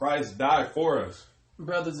 Christ died for us.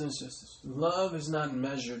 Brothers and sisters, love is not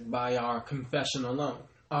measured by our confession alone.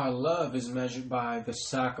 Our love is measured by the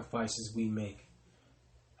sacrifices we make.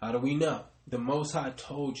 How do we know? The Most High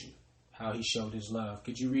told you how he showed his love.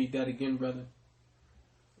 Could you read that again, brother?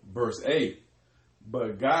 Verse 8.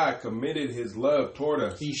 But God commended his love toward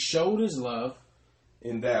us. He showed his love.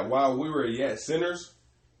 In that while we were yet sinners,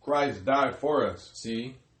 Christ died for us.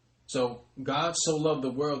 See? So God so loved the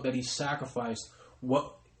world that he sacrificed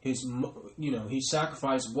what he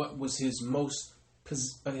sacrificed what was his most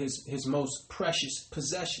precious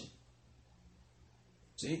possession.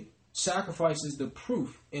 See? Sacrifice is the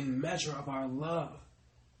proof and measure of our love.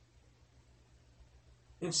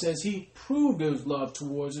 It says he proved his love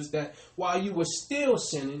towards us that while you were still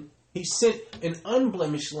sinning, he sent an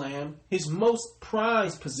unblemished lamb, his most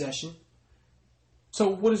prized possession. So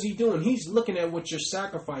what is he doing? He's looking at what you're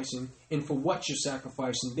sacrificing and for what you're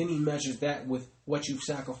sacrificing. Then he measures that with what you've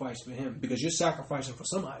sacrificed for him. Because you're sacrificing for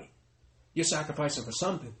somebody. You're sacrificing for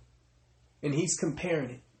something. And he's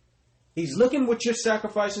comparing it. He's looking what you're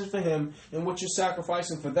sacrificing for him and what you're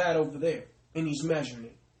sacrificing for that over there. And he's measuring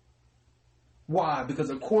it. Why? Because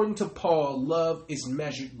according to Paul, love is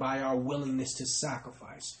measured by our willingness to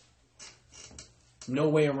sacrifice. No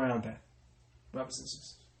way around that, brothers and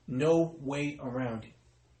sisters. No way around it.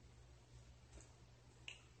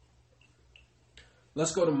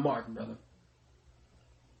 Let's go to Mark, brother.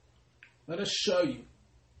 Let us show you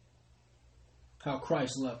how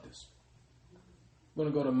Christ loved us. We're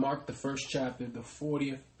going to go to Mark, the 1st chapter, the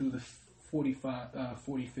 40th through the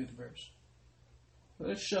 45th verse.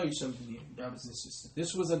 Let's show you something here, brothers and sisters.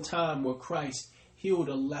 This was a time where Christ healed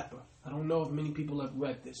a leper. I don't know if many people have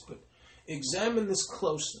read this, but examine this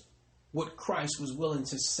closer. What Christ was willing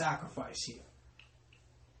to sacrifice here.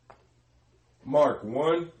 Mark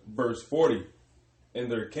 1, verse 40.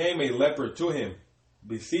 And there came a leper to him,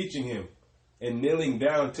 beseeching him, and kneeling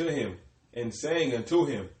down to him, and saying unto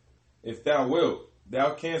him, If thou wilt,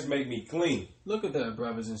 thou canst make me clean. Look at that,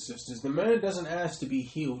 brothers and sisters. The man doesn't ask to be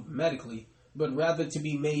healed medically, but rather to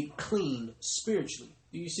be made clean spiritually.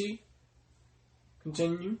 Do you see?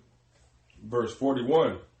 Continue. Verse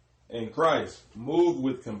 41. And Christ, moved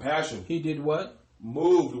with compassion. He did what?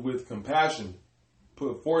 Moved with compassion,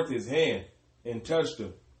 put forth his hand, and touched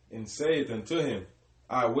him, and saith unto him,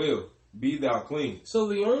 I will, be thou clean. So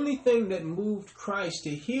the only thing that moved Christ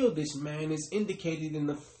to heal this man is indicated in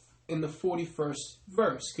the 41st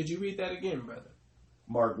verse. Could you read that again, brother?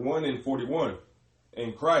 Mark 1 and 41.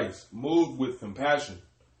 And Christ, moved with compassion,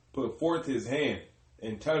 put forth his hand,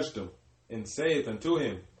 and touched him, and saith unto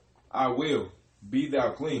him, I will, be thou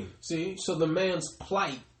clean. See, so the man's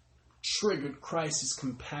plight triggered Christ's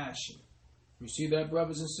compassion. You see that,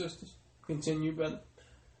 brothers and sisters? Continue, brother.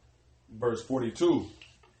 Verse 42.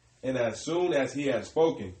 And as soon as he had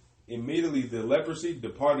spoken, immediately the leprosy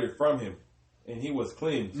departed from him, and he was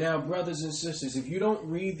cleansed. Now, brothers and sisters, if you don't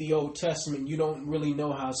read the Old Testament, you don't really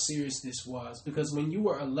know how serious this was. Because when you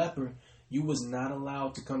were a leper, you was not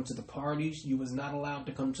allowed to come to the parties. You was not allowed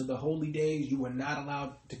to come to the holy days. You were not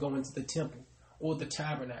allowed to go into the temple or the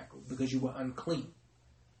tabernacle because you were unclean.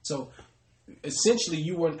 So, essentially,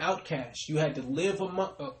 you were an outcast. You had to live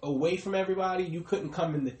away from everybody. You couldn't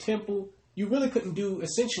come in the temple. You really couldn't do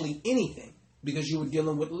essentially anything because you were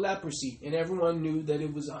dealing with leprosy, and everyone knew that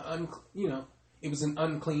it was it was an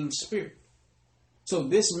unclean spirit. So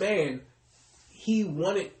this man, he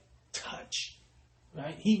wanted touch,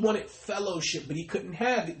 right? He wanted fellowship, but he couldn't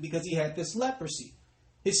have it because he had this leprosy.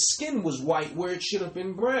 His skin was white where it should have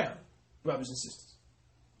been brown, brothers and sisters.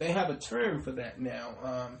 They have a term for that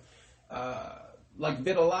now, like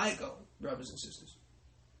vitiligo, brothers and sisters.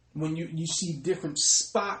 When you see different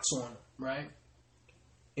spots on them, right?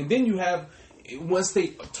 And then you have, once they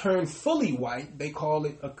turn fully white, they call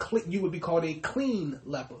it you would be called a clean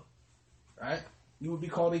leper, right? You would be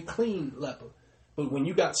called a clean leper. But when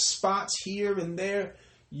you got spots here and there,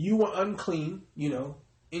 you were unclean,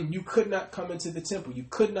 and you could not come into the temple. You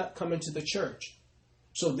could not come into the church.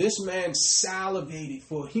 So this man salivated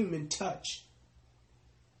for human touch,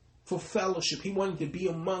 for fellowship. He wanted to be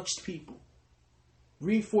amongst people.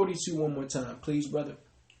 Read 42 one more time, please, brother.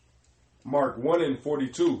 Mark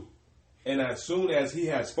 1:42. And as soon as he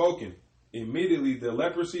had spoken, immediately the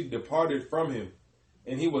leprosy departed from him,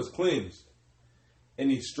 and he was cleansed.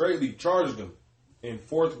 And he straightly charged him, and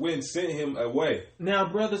forthwith sent him away. Now,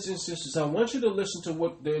 brothers and sisters, I want you to listen to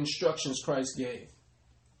what the instructions Christ gave.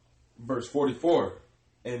 Verse 44.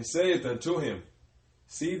 And saith unto him,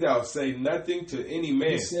 See thou say nothing to any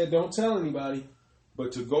man. He said, don't tell anybody.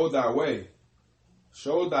 But to go thy way,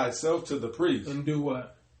 show thyself to the priest. And do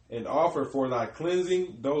what? And offer for thy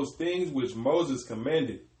cleansing those things which Moses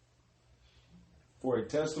commanded, for a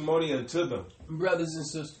testimony unto them. Brothers and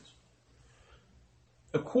sisters,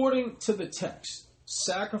 according to the text,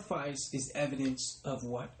 sacrifice is evidence of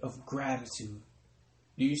what? Of gratitude.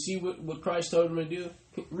 Do you see what Christ told him to do?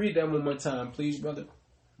 Read that one more time, please, brother.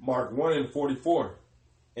 Mark 1:44.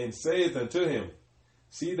 And saith unto him,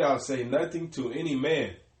 See thou say nothing to any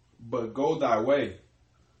man, but go thy way.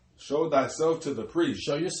 Show thyself to the priest.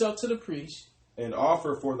 Show yourself to the priest. And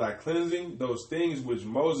offer for thy cleansing those things which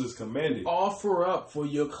Moses commanded. Offer up for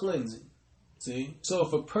your cleansing. See? So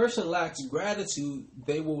if a person lacks gratitude,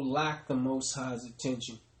 they will lack the Most High's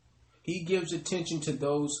attention. He gives attention to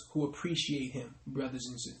those who appreciate him, brothers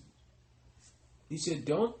and sisters. He said,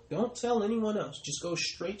 don't tell anyone else. Just go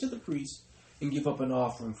straight to the priest and give up an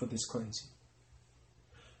offering for this cleansing.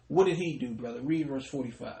 What did he do, brother? Read verse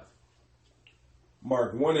 45.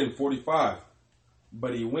 Mark 1:45.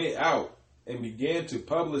 But he went out and began to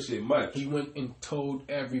publish it much. He went and told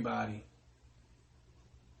everybody.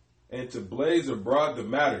 And to blaze abroad the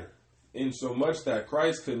matter, insomuch that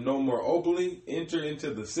Christ could no more openly enter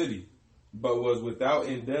into the city, but was without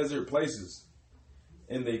in desert places.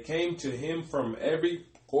 And they came to him from every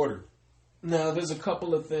quarter. Now, there's a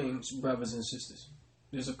couple of things, brothers and sisters.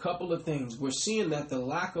 There's a couple of things. We're seeing that the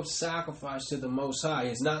lack of sacrifice to the Most High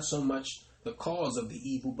is not so much the cause of the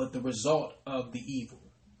evil, but the result of the evil.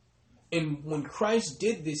 And when Christ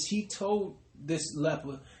did this, he told this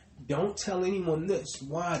leper, don't tell anyone this.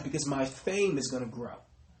 Why? Because my fame is going to grow.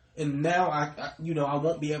 And now I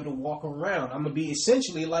won't be able to walk around. I'm going to be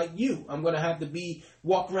essentially like you. I'm going to have to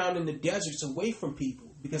walk around in the deserts away from people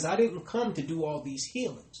because I didn't come to do all these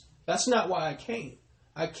healings. That's not why I came.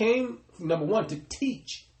 I came, number one, to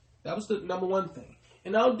teach. That was the number one thing.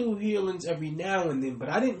 And I'll do healings every now and then, but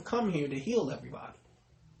I didn't come here to heal everybody.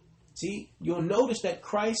 See, you'll notice that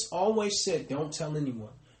Christ always said, don't tell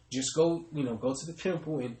anyone. Just go to the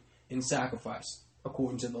temple and sacrifice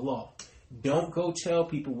according to the law. Don't go tell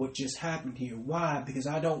people what just happened here. Why? Because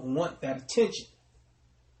I don't want that attention.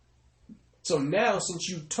 So now, since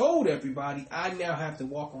you told everybody, I now have to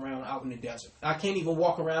walk around out in the desert. I can't even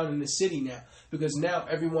walk around in the city now because now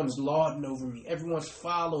everyone's lording over me. Everyone's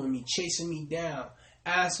following me, chasing me down,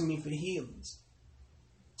 asking me for healings.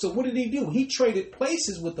 So what did he do? He traded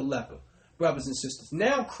places with the leper, brothers and sisters.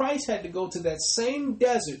 Now Christ had to go to that same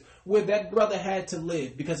desert where that brother had to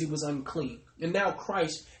live because he was unclean. And now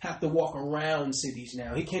Christ have to walk around cities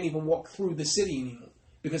now. He can't even walk through the city anymore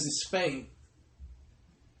because it's fame.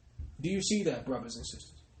 Do you see that, brothers and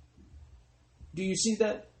sisters? Do you see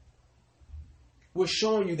that? We're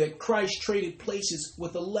showing you that Christ traded places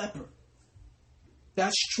with a leper.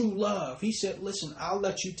 That's true love. He said, listen, I'll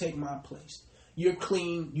let you take my place. You're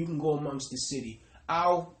clean. You can go amongst the city.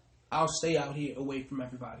 I'll stay out here away from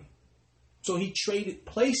everybody. So he traded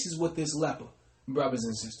places with this leper, brothers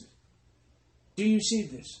and sisters. Do you see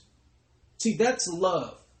this? See, that's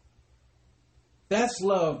love. That's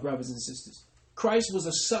love, brothers and sisters. Christ was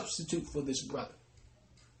a substitute for this brother.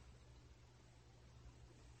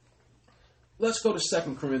 Let's go to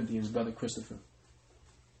 2 Corinthians, Brother Christopher.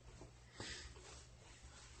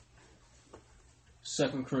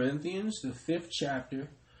 2 Corinthians, the 5th chapter,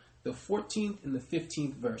 the 14th and the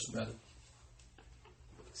 15th verse, brother.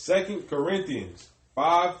 2 Corinthians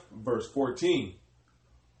 5, verse 14.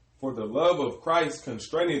 For the love of Christ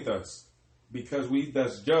constraineth us, because we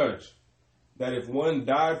thus judge, that if one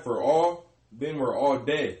died for all, then we're all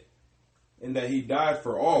dead, and that he died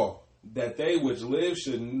for all, that they which live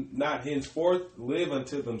should not henceforth live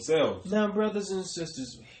unto themselves. Now, brothers and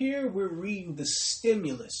sisters, here we're reading the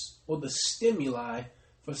stimulus or the stimuli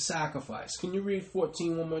for sacrifice. Can you read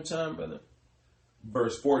 14 one more time, brother?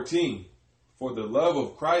 Verse 14. For the love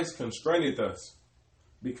of Christ constraineth us,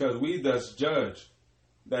 because we thus judge,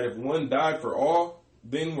 that if one died for all,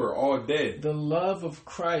 then we're all dead. The love of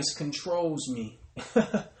Christ controls me.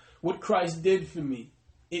 What Christ did for me,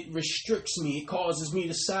 it restricts me. It causes me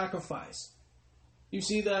to sacrifice. You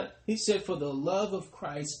see that? He said, for the love of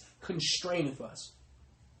Christ constraineth us.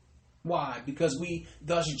 Why? Because we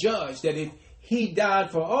thus judge that if he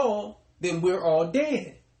died for all, then we're all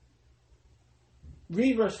dead.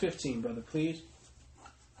 Read verse 15, brother, please.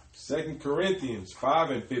 2 Corinthians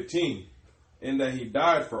 5 and 15. In that he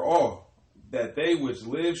died for all, that they which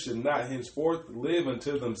live should not henceforth live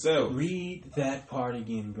unto themselves. Read that part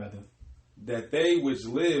again, brother. That they which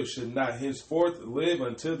live should not henceforth live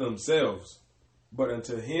unto themselves, but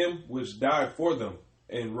unto him which died for them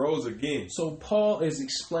and rose again. So Paul is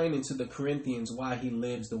explaining to the Corinthians why he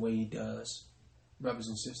lives the way he does, brothers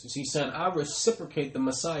and sisters. He said, I reciprocate the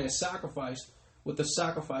Messiah's sacrifice with the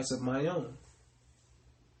sacrifice of my own.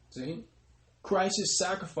 See? Christ's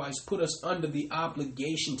sacrifice put us under the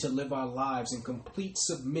obligation to live our lives in complete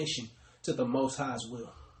submission to the Most High's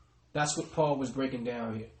will. That's what Paul was breaking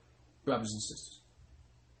down here, brothers and sisters.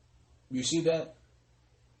 You see that?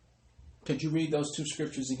 Could you read those two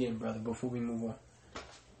scriptures again, brother, before we move on?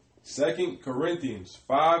 2 Corinthians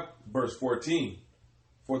 5, verse 14.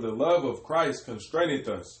 For the love of Christ constraineth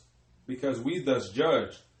us, because we thus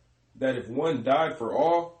judge, that if one died for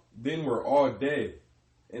all, then we're all dead,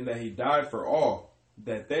 and that he died for all,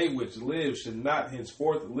 that they which live should not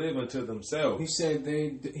henceforth live unto themselves. He said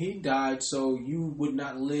he died so you would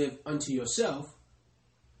not live unto yourself,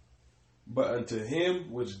 but unto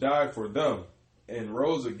him which died for them and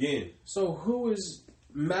rose again. So who is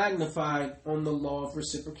magnified on the law of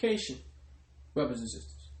reciprocation, brothers and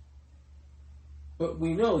sisters? But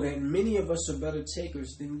we know that many of us are better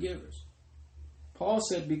takers than givers. Paul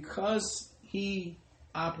said, because he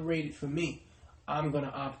operated for me, I'm going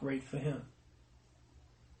to operate for him.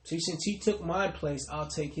 See, since he took my place, I'll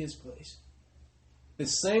take his place. The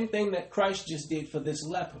same thing that Christ just did for this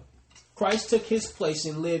leper. Christ took his place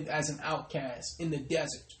and lived as an outcast in the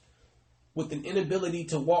desert with an inability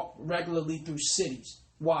to walk regularly through cities.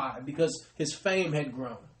 Why? Because his fame had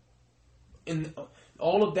grown. And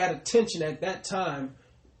all of that attention at that time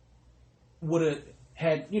would have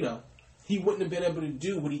had, he wouldn't have been able to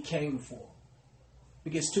do what he came for.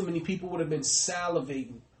 Because too many people would have been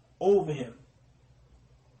salivating over him.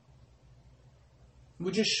 We're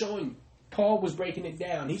just showing you. Paul was breaking it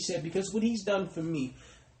down. He said, because what he's done for me,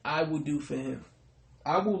 I will do for him.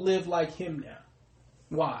 I will live like him now.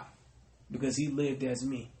 Why? Because he lived as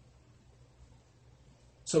me.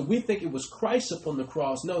 So we think it was Christ up on the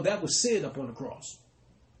cross. No, that was Sid up on the cross.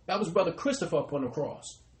 That was Brother Christopher up on the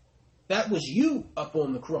cross. That was you up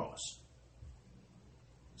on the cross.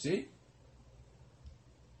 See?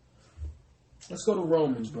 Let's go to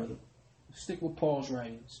Romans, brother. Stick with Paul's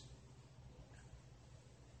writings.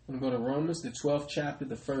 I'm going to go to Romans, the 12th chapter,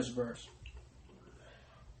 the 1st verse.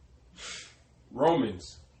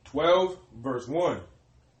 Romans 12, verse 1.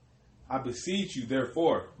 I beseech you,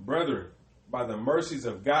 therefore, brethren, by the mercies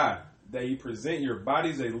of God, that ye present your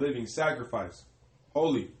bodies a living sacrifice,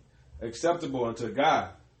 holy, acceptable unto God,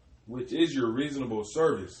 which is your reasonable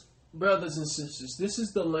service. Brothers and sisters, this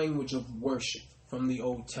is the language of worship from the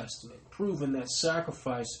Old Testament, proving that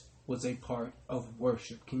sacrifice was a part of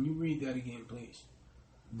worship. Can you read that again, please?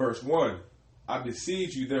 Verse 1. I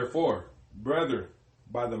beseech you, therefore, brethren,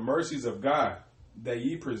 by the mercies of God, that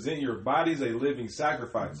ye present your bodies a living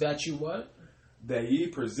sacrifice. That you what? That ye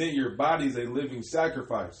present your bodies a living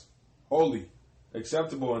sacrifice, holy,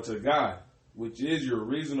 acceptable unto God, which is your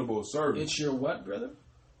reasonable service. It's your what, brother?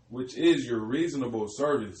 Which is your reasonable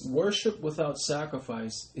service. Worship without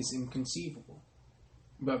sacrifice is inconceivable.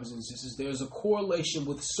 brothers and sisters, there's a correlation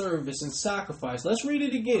with service and sacrifice. Let's read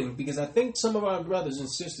it again, because I think some of our brothers and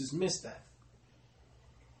sisters missed that.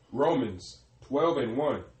 Romans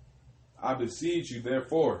 12:1. I beseech you,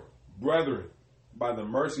 therefore, brethren, by the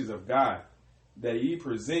mercies of God, that ye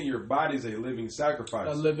present your bodies a living sacrifice.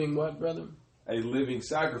 A living what, brother? A living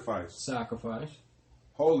sacrifice. Sacrifice.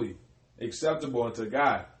 Holy, acceptable unto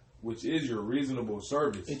God, which is your reasonable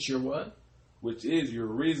service. It's your what? Which is your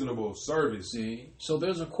reasonable service. See? So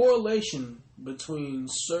there's a correlation between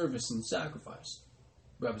service and sacrifice,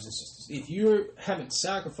 brothers and sisters. If you haven't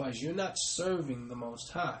sacrificed, you're not serving the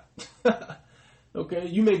Most High. Okay?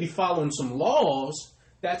 You may be following some laws.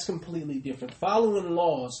 That's completely different. Following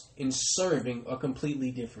laws and serving are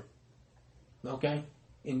completely different. Okay?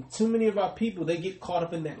 And too many of our people, they get caught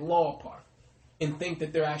up in that law part and think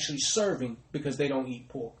that they're actually serving because they don't eat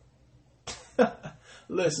pork.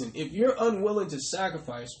 Listen, if you're unwilling to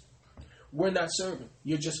sacrifice, we're not serving.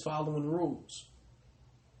 You're just following rules.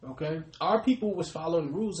 Okay? Our people was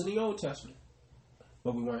following rules in the Old Testament,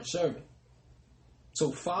 but we weren't serving.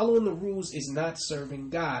 So following the rules is not serving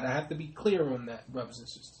God. I have to be clear on that, brothers and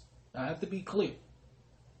sisters. I have to be clear.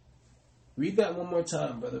 Read that one more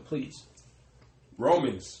time, brother, please.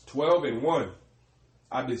 Romans 12:1.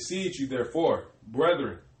 I beseech you, therefore,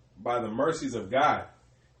 brethren, by the mercies of God,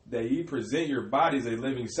 that ye present your bodies a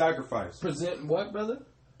living sacrifice. Present what, brother?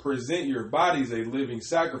 Present your bodies a living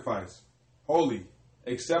sacrifice, holy,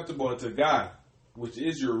 acceptable unto God, which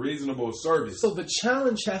is your reasonable service. So the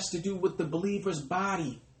challenge has to do with the believer's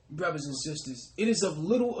body, brothers and sisters. It is of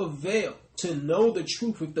little avail to know the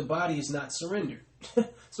truth if the body is not surrendered.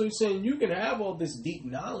 So he's saying you can have all this deep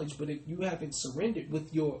knowledge, but if you haven't surrendered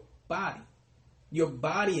with your body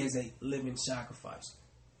as a living sacrifice,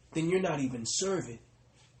 then you're not even serving.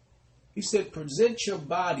 He said, present your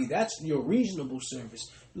body. That's your reasonable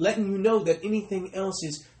service, letting you know that anything else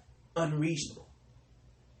is unreasonable.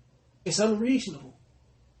 It's unreasonable.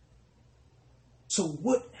 So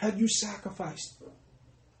what have you sacrificed?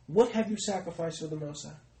 What have you sacrificed for the Most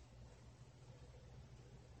High?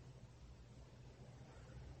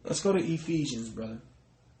 Let's go to Ephesians, brother.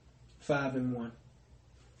 5:1.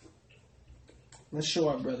 Let's show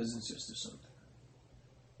our brothers and sisters something.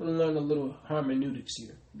 We're going to learn a little hermeneutics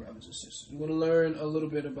here, brothers and sisters. We're going to learn a little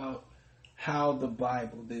bit about how the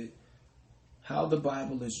Bible is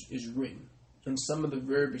written and some of the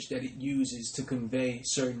verbiage that it uses to convey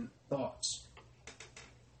certain thoughts.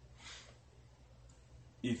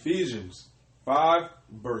 Ephesians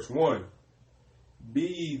 5:1. Be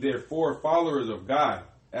ye therefore followers of God,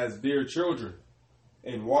 as dear children,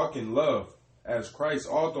 and walk in love, as Christ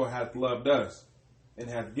also hath loved us, and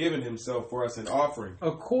hath given himself for us an offering.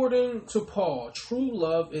 According to Paul, true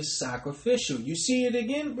love is sacrificial. You see it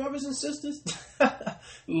again, brothers and sisters?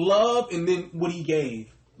 Love and then what he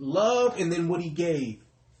gave. Love and then what he gave.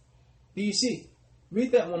 Do you see?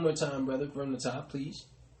 Read that one more time, brother, from the top, please.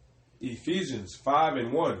 Ephesians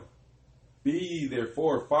 5:1. Be ye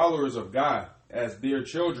therefore followers of God, as dear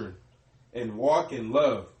children, and walk in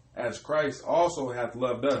love, as Christ also hath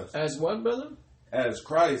loved us. As what, brother? As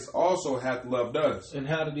Christ also hath loved us. And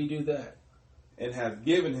how did he do that? And hath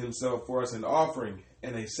given himself for us an offering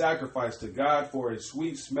and a sacrifice to God for a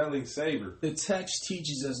sweet-smelling savor. The text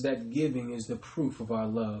teaches us that giving is the proof of our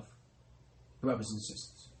love, brothers and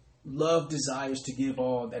sisters. Love desires to give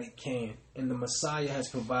all that it can, and the Messiah has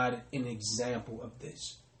provided an example of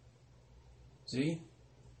this. See?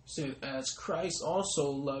 So, as Christ also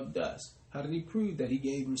loved us. How did he prove that? He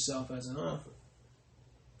gave himself as an offering.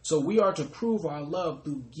 So we are to prove our love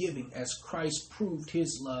through giving, as Christ proved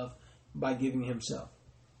his love by giving himself.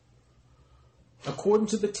 According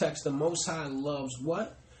to the text, the Most High loves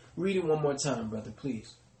what? Read it one more time, brother,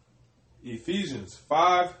 please. Ephesians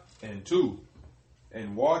 5:2.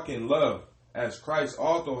 And walk in love, as Christ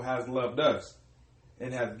also hath loved us,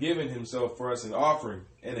 and hath given himself for us an offering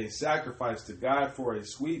and a sacrifice to God for a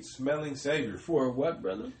sweet-smelling Savior. For what,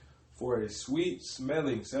 brother? For a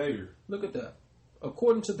sweet-smelling Savior. Look at that.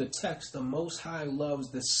 According to the text, the Most High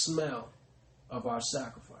loves the smell of our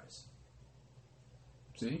sacrifice.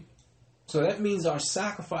 See? So that means our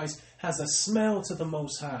sacrifice has a smell to the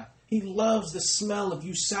Most High. He loves the smell of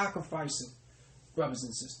you sacrificing, brothers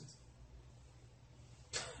and sisters.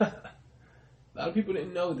 A lot of people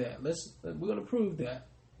didn't know that. We're going to prove that,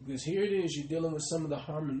 because here it is. You're dealing with some of the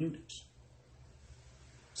hermeneutics.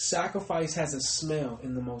 Sacrifice has a smell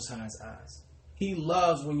in the Most High's eyes. He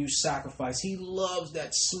loves when you sacrifice. He loves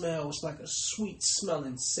that smell. It's like a sweet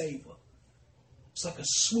smelling savor. It's like a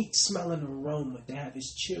sweet smelling aroma to have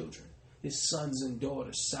his children, his sons and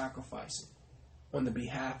daughters, sacrificing on the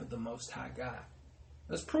behalf of the Most High God.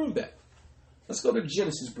 Let's prove that. Let's go to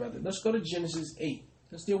Genesis, brother. Let's go to Genesis 8.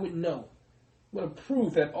 Let's deal with Noah. I'm going to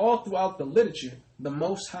prove that all throughout the literature, the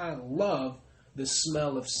Most High loved the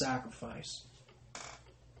smell of sacrifice.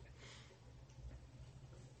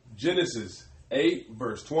 Genesis 8,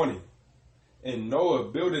 verse 20. And Noah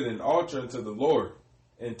builded an altar unto the Lord,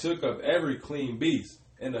 and took of every clean beast,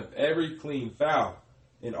 and of every clean fowl,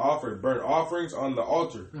 and offered burnt offerings on the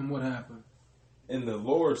altar. And what happened? And the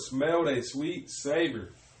Lord smelled a sweet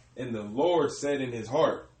savor. And the Lord said in his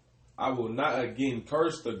heart, I will not again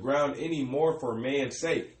curse the ground any more for man's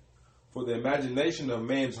sake. For the imagination of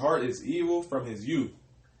man's heart is evil from his youth.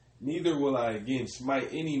 Neither will I again smite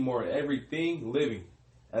any more everything living,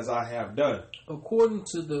 as I have done. According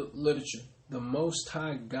to the literature, the Most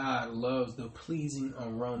High God loves the pleasing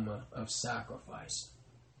aroma of sacrifice,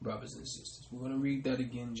 brothers and sisters. We're going to read that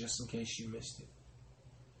again just in case you missed it.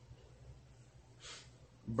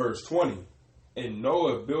 Verse 20. And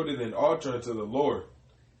Noah builded an altar unto the Lord,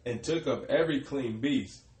 and took of every clean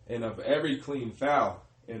beast, and of every clean fowl,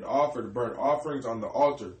 and offered burnt offerings on the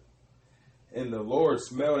altar. And the Lord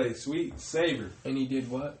smelled a sweet savor. And he did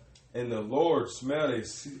what? And the Lord smelled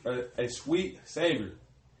a sweet savor.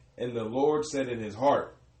 And the Lord said in his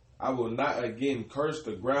heart, I will not again curse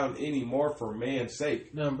the ground any more for man's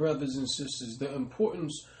sake. Now, brothers and sisters, the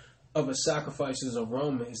importance of a sacrifice's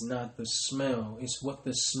aroma is not the smell. It's what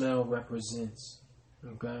the smell represents.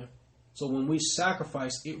 Okay? So when we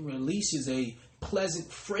sacrifice, it releases a pleasant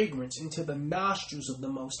fragrance into the nostrils of the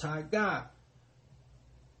Most High God.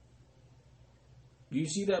 You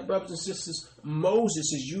see that, brothers and sisters?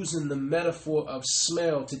 Moses is using the metaphor of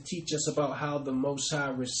smell to teach us about how the Most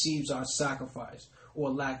High receives our sacrifice or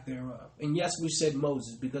lack thereof. And yes, we said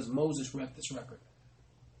Moses because Moses read this record.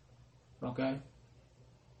 Okay?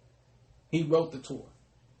 He wrote the Torah.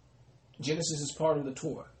 Genesis is part of the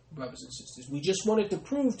Torah, brothers and sisters. We just wanted to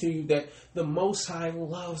prove to you that the Most High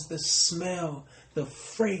loves the smell, the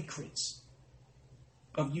fragrance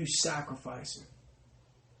of you sacrificing.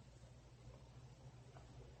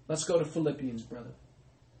 Let's go to Philippians, brother.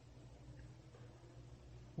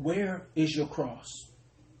 Where is your cross?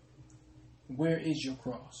 Where is your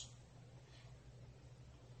cross?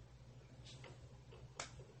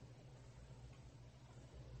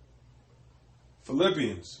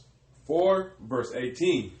 Philippians 4, verse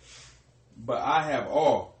 18. But I have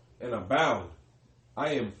all and abound.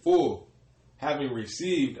 I am full, having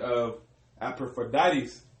received of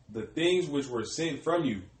Epaphroditus the things which were sent from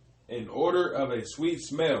you, an odor of a sweet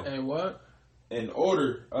smell. And what? An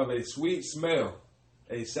odor of a sweet smell,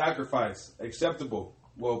 a sacrifice acceptable,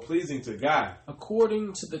 well pleasing to God.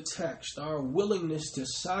 According to the text, our willingness to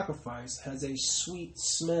sacrifice has a sweet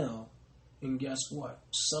smell. And guess what?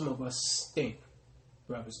 Some of us stink,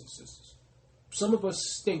 brothers and sisters. Some of us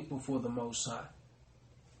stink before the Most High.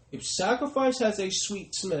 If sacrifice has a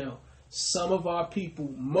sweet smell, some of our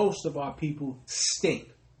people, most of our people, stink.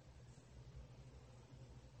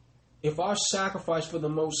 If our sacrifice for the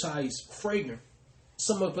Most High is fragrant,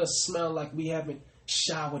 some of us smell like we haven't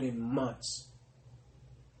showered in months.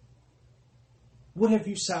 What have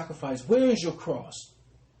you sacrificed? Where is your cross?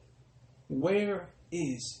 Where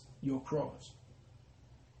is your cross?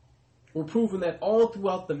 We're proving that all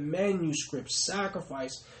throughout the manuscript,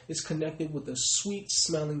 sacrifice is connected with a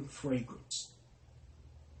sweet-smelling fragrance.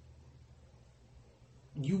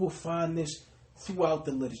 You will find this throughout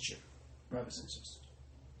the literature, brothers and sisters.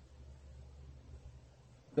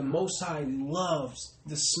 The Most High loves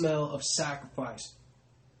the smell of sacrifice.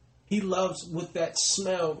 He loves what that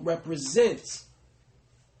smell represents.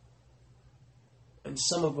 And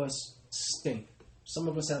some of us stink. Some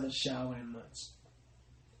of us haven't showered in months.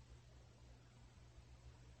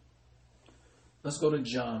 Let's go to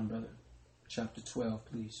John, brother. Chapter 12,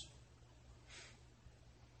 please.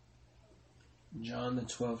 John, the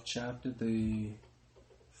 12th chapter, the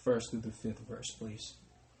 1st through the 5th verse, please.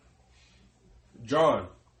 John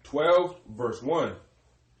 12, verse 1.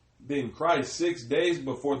 Then Christ 6 days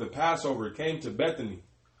before the Passover came to Bethany,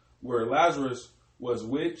 where Lazarus was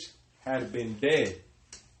which had been dead,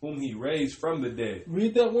 whom he raised from the dead.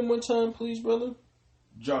 Read that one more time, please, brother.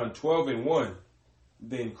 John 12 and 1.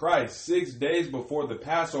 Then Christ 6 days before the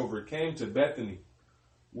Passover came to Bethany,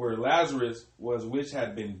 where Lazarus was which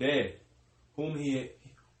had been dead, whom he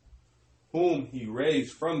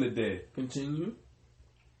raised from the dead. Continue.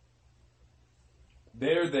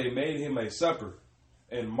 There they made him a supper,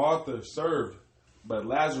 and Martha served, but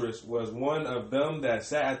Lazarus was one of them that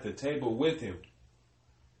sat at the table with him.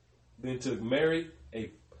 Then took Mary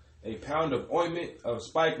a pound of ointment of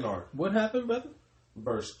spikenard. What happened, brother?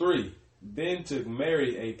 Verse 3. Then took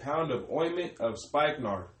Mary a pound of ointment of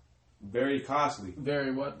spikenard, very costly.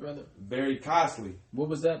 Very what, brother? Very costly. What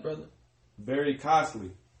was that, brother? Very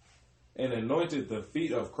costly. And anointed the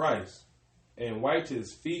feet of Christ, and wiped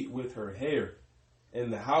his feet with her hair.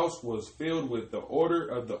 And the house was filled with the odor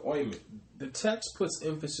of the ointment. The text puts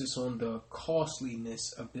emphasis on the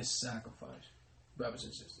costliness of this sacrifice, brothers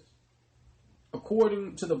and sisters.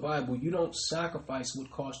 According to the Bible, you don't sacrifice what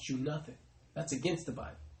costs you nothing. That's against the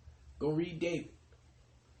Bible. Go read David.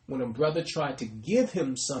 When a brother tried to give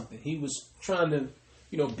him something, he was trying to,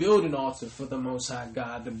 build an altar for the Most High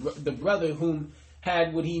God. The brother whom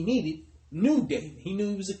had what he needed knew David. He knew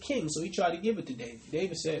he was a king, so he tried to give it to David.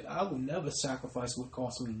 David said, I will never sacrifice what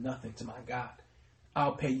costs me nothing to my God.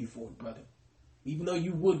 I'll pay you for it, brother. Even though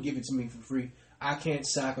you would give it to me for free, I can't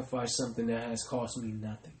sacrifice something that has cost me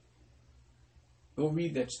nothing. Go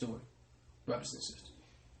read that story, brothers and sisters.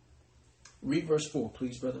 Read verse 4,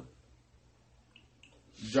 please, brother.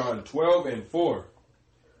 John 12:4.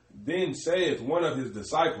 Then saith one of his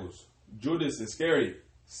disciples, Judas Iscariot,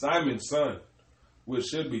 Simon's son, which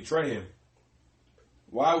should betray him,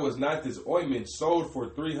 why was not this ointment sold for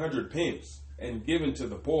 300 pence and given to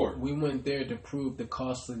the poor? We went there to prove the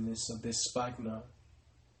costliness of this spikenard,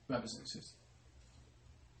 brothers and sisters.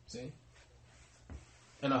 See?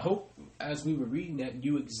 And I hope, as we were reading that,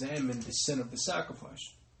 you examined the sin of the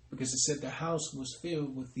sacrifice. Because it said the house was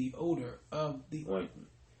filled with the odor of the ointment,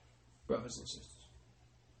 brothers and sisters.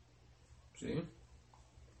 See?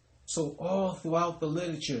 So all throughout the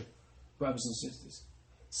literature, brothers and sisters,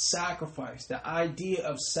 sacrifice, the idea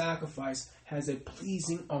of sacrifice has a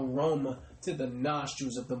pleasing aroma to the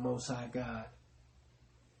nostrils of the Most High God.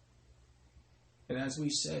 And as we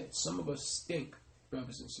said, some of us stink,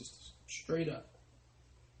 brothers and sisters, straight up.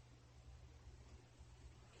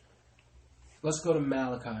 Let's go to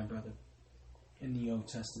Malachi, brother, in the Old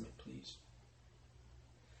Testament, please.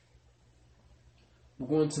 We're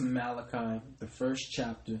going to Malachi, the first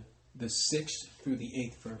chapter, the 6th through the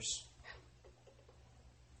 8th verse.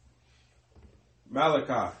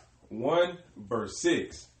 Malachi 1 verse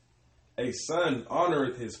 6. A son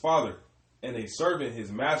honoreth his father, and a servant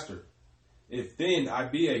his master. If then I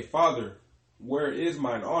be a father, where is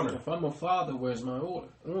mine honor? If I'm a father, where's my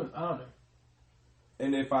honor?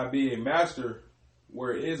 And if I be a master,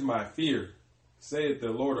 where is my fear? Saith the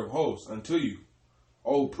Lord of hosts unto you,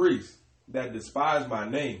 O priests, that despise my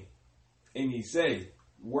name. And ye say,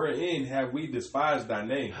 wherein have we despised thy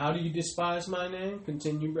name? How do you despise my name?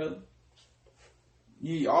 Continue, brother.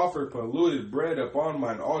 Ye offer polluted bread upon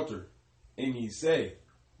mine altar. And ye say,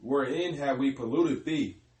 wherein have we polluted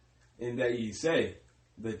thee? And that ye say,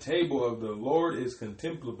 the table of the Lord is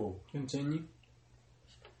contemptible. Continue.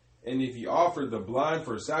 And if ye offer the blind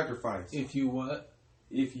for sacrifice. If you what?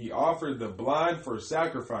 If ye offer the blind for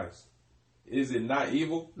sacrifice, is it not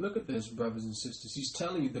evil? Look at this, brothers and sisters. He's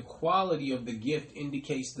telling you the quality of the gift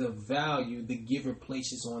indicates the value the giver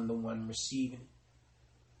places on the one receiving.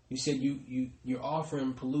 He said you're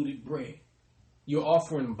offering polluted bread. You're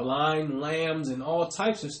offering blind lambs and all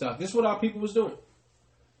types of stuff. This is what our people was doing.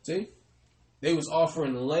 See? They was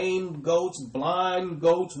offering lame goats, blind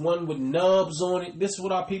goats, one with nubs on it. This is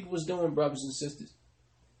what our people was doing, brothers and sisters.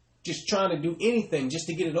 Just trying to do anything just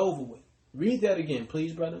to get it over with. Read that again,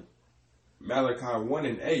 please, brother. Malachi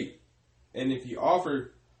 1:8. And if ye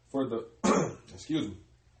offer for the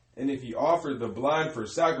and if ye offer the blind for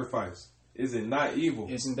sacrifice, is it not evil?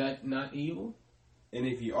 Isn't that not evil? And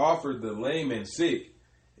if ye offer the lame and sick,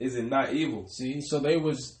 is it not evil? See, so they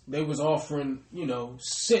was offering,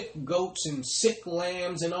 sick goats and sick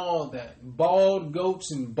lambs and all that. Bald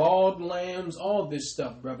goats and bald lambs, all this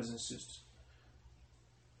stuff, brothers and sisters.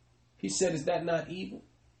 He said, is that not evil?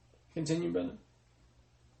 Continue, brother.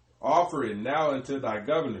 Offer it now unto thy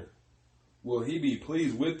governor. Will he be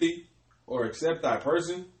pleased with thee, or accept thy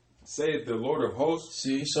person? Saith the Lord of hosts.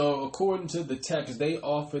 See, so according to the text, they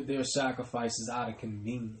offered their sacrifices out of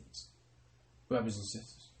convenience, brothers and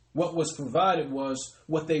sisters. What was provided was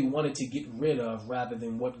what they wanted to get rid of rather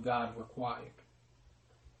than what God required.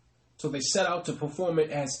 So they set out to perform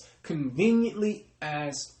it as conveniently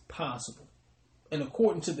as possible. And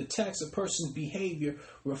according to the text, a person's behavior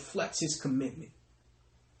reflects his commitment.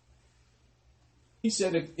 He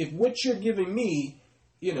said, if what you're giving me,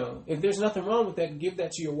 if there's nothing wrong with that, give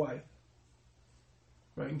that to your wife.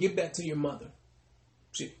 Right? Give that to your mother.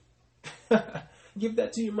 See? Give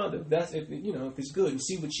that to your mother. That's if it's good, and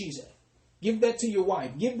see what she said. Give that to your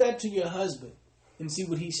wife. Give that to your husband and see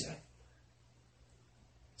what he said.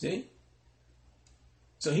 See?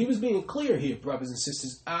 So he was being clear here, brothers and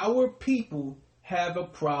sisters. Our people have a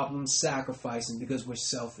problem sacrificing because we're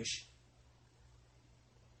selfish.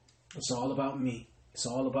 It's all about me. It's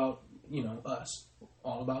all about, us.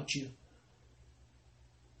 All about you.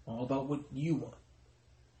 All about what you want.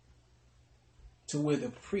 To where the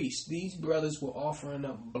priests, these brothers were offering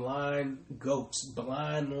up blind goats,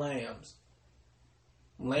 blind lambs.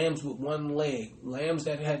 Lambs with one leg. Lambs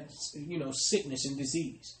that had, sickness and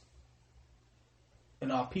disease.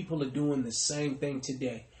 And our people are doing the same thing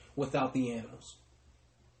today without the animals.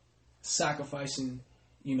 Sacrificing,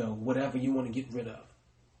 whatever you want to get rid of.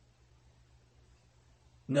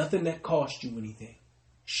 Nothing that cost you anything.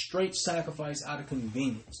 Straight sacrifice out of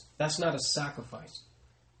convenience. That's not a sacrifice.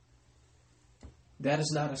 That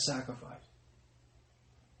is not a sacrifice.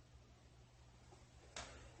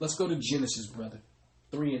 Let's go to Genesis, brother.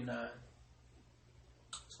 3 and 9.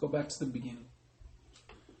 Let's go back to the beginning.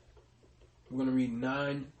 We're going to read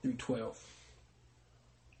 9 through 12.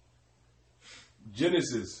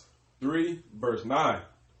 Genesis 3, verse 9.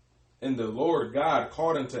 And the Lord God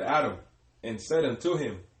called unto Adam, and said unto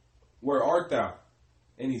him, Where art thou?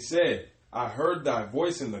 And he said, I heard thy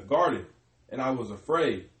voice in the garden, and I was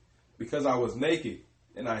afraid, because I was naked,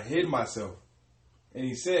 and I hid myself. And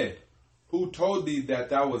he said, Who told thee that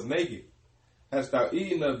thou was naked? Hast thou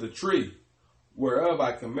eaten of the tree, whereof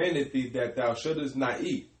I commanded thee that thou shouldest not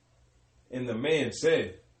eat? And the man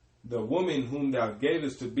said, The woman whom thou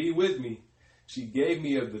gavest to be with me, she gave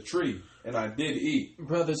me of the tree, and I did eat.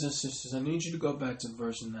 Brothers and sisters, I need you to go back to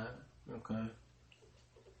verse 9, okay?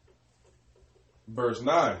 Verse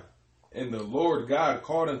 9. And the Lord God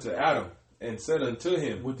called unto Adam, and said unto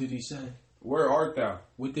him, What did he say? Where art thou?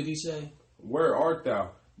 What did he say? Where art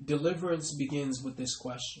thou? Deliverance begins with this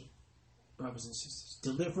question, brothers and sisters.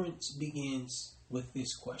 Deliverance begins with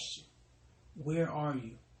this question. Where are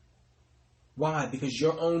you? Why? Because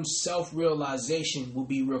your own self-realization will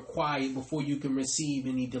be required before you can receive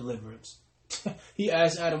any deliverance. He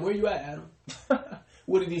asked Adam, where you at, Adam?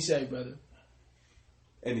 What did he say, brother?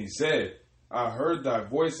 And he said, I heard thy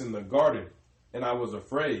voice in the garden, and I was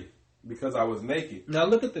afraid, because I was naked. Now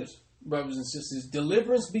look at this, brothers and sisters.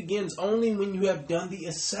 Deliverance begins only when you have done the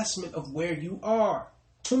assessment of where you are.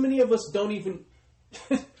 Too many of us don't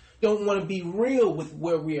want to be real with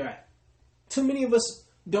where we're at. Too many of us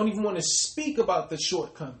don't even want to speak about the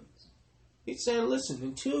shortcomings. He's saying, listen,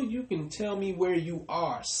 until you can tell me where you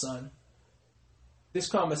are, son, this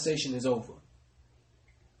conversation is over.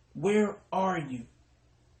 Where are you?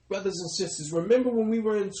 Brothers and sisters, remember when we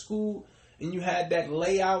were in school and you had that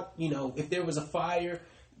layout, if there was a fire,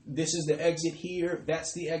 this is the exit here,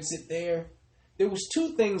 that's the exit there. There was two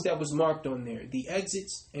things that was marked on there, the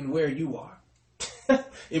exits and where you are.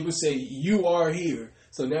 It would say, you are here.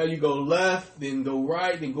 So now you go left, then go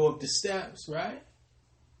right, then go up the steps, right?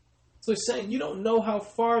 So it's saying you don't know how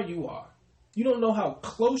far you are. You don't know how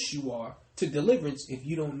close you are to deliverance if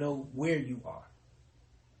you don't know where you are.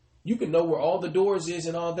 You can know where all the doors is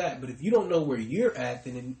and all that, but if you don't know where you're at,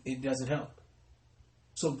 then it doesn't help.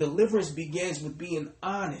 So deliverance begins with being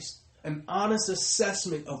honest, an honest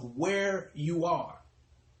assessment of where you are.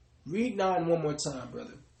 Read 9 one more time,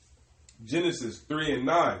 brother. Genesis 3 and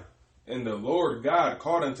 9. And the Lord God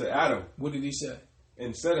called unto Adam. What did he say?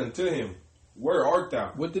 And said unto him, Where art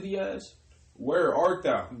thou? What did he ask? Where art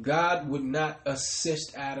thou? God would not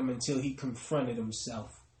assist Adam until he confronted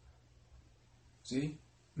himself. See?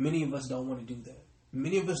 Many of us don't want to do that.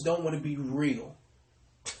 Many of us don't want to be real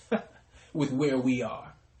with where we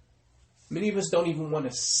are. Many of us don't even want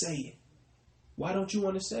to say it. Why don't you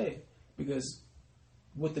want to say it? Because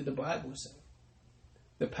what did the Bible say?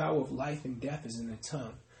 The power of life and death is in the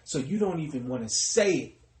tongue. So you don't even want to say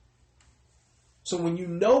it. So when you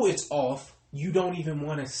know it's off, you don't even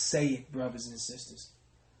want to say it, brothers and sisters.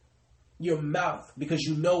 Your mouth, because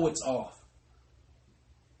you know it's off.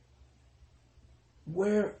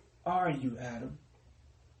 Where are you, Adam?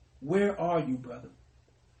 Where are you, brother?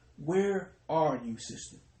 Where are you,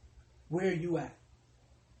 sister? Where are you at?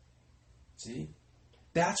 See?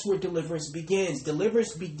 That's where deliverance begins.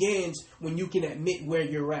 Deliverance begins when you can admit where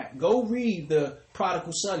you're at. Go read the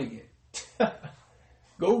prodigal son again.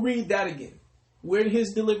 Go read that again. Where did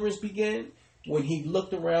his deliverance begin? When he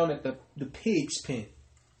looked around at the pig's pen.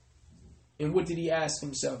 And what did he ask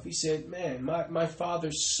himself? He said, man, my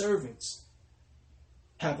father's servants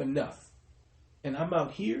have enough. And I'm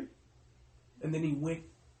out here. And then he went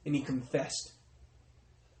and he confessed.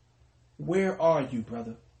 Where are you,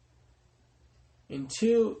 brother?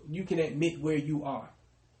 Until you can admit where you are.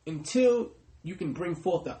 Until you can bring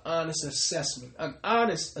forth an honest assessment.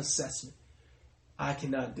 I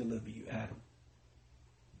cannot deliver you, Adam.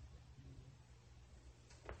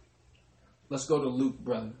 Let's go to Luke,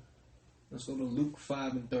 brother. Let's go to Luke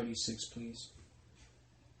 5 and 36, please.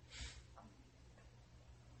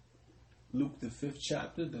 Luke, the 5th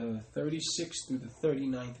chapter, the 36th through the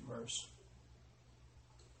 39th verse.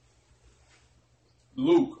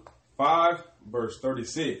 Luke 5, verse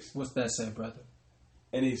 36. What's that say, brother?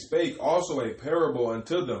 And he spake also a parable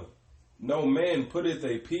unto them. No man putteth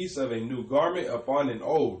a piece of a new garment upon an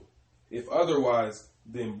old. If otherwise,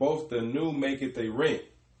 then both the new maketh a rent,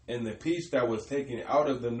 and the piece that was taken out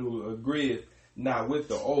of the new agreeth not with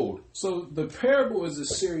the old. So the parable is a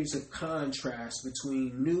series of contrasts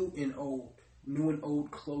between new and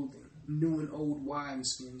old clothing, new and old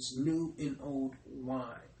wineskins, new and old wine.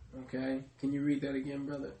 Okay? Can you read that again,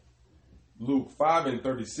 brother? Luke 5 and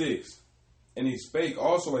 36. And he spake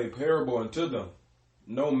also a parable unto them.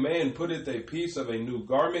 No man putteth a piece of a new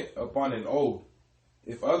garment upon an old.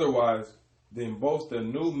 If otherwise, then both the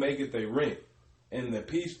new maketh a rent, and the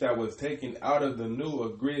piece that was taken out of the new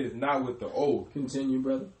agreeth not with the old. Continue,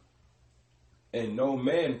 brother. And no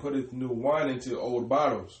man putteth new wine into old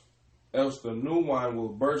bottles, else the new wine will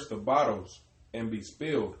burst the bottles, and be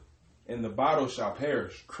spilled, and the bottles shall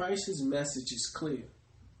perish. Christ's message is clear,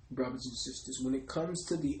 brothers and sisters. When it comes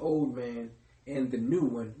to the old man and the new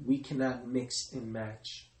one, we cannot mix and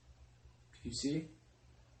match. You see?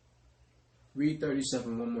 Read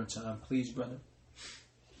 37 one more time, please, brother.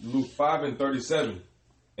 Luke 5 and 37.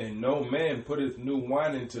 And no man putteth new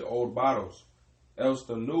wine into old bottles, else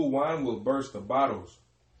the new wine will burst the bottles,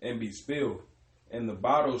 and be spilled, and the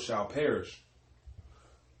bottles shall perish.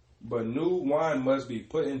 But new wine must be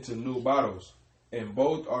put into new bottles, and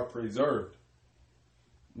both are preserved.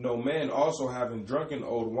 No man also having drunken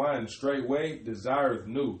old wine straightway desireth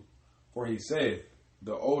new, for he said,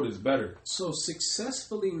 the old is better. So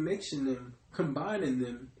successfully mixing them, combining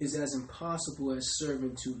them, is as impossible as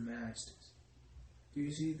serving two masters. Do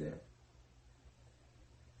you see that?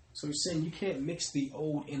 So he's saying you can't mix the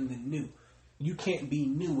old and the new. You can't be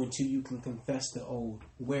new until you can confess the old.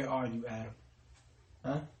 Where are you, Adam?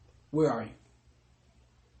 Huh? Where are you?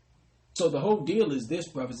 So the whole deal is this,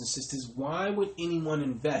 brothers and sisters. Why would anyone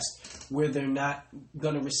invest where they're not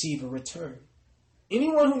going to receive a return?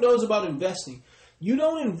 Anyone who knows about investing, you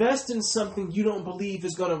don't invest in something you don't believe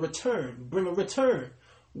is going to bring a return.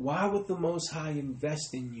 Why would the Most High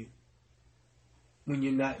invest in you when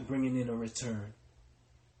you're not bringing in a return?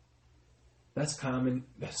 That's common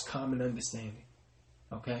understanding.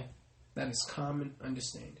 Okay? That is common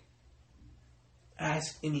understanding.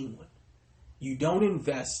 Ask anyone. You don't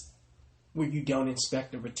invest where you don't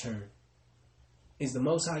expect a return. Is the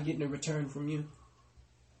Most High getting a return from you?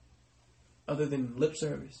 Other than lip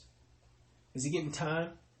service? Is he getting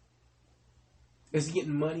time? Is he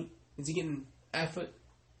getting money? Is he getting effort?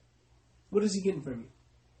 What is he getting from you?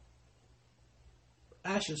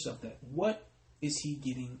 Ask yourself that. What is he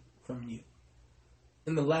getting from you?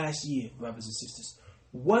 In the last year, brothers and sisters,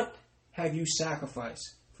 what have you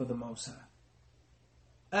sacrificed for the Most High?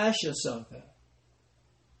 Ask yourself that.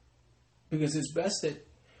 Because it's best that,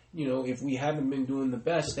 if we haven't been doing the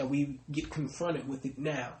best, that we get confronted with it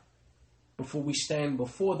now. Before we stand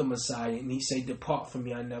before the Messiah and he say, depart from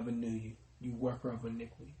me, I never knew you, you worker of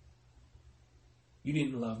iniquity. You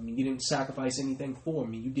didn't love me. You didn't sacrifice anything for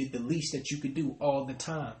me. You did the least that you could do all the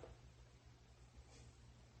time.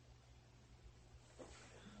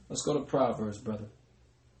 Let's go to Proverbs, brother.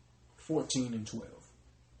 14 and 12.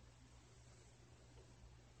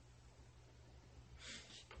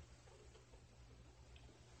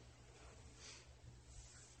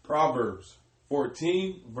 Proverbs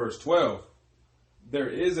 14, verse 12. There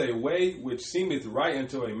is a way which seemeth right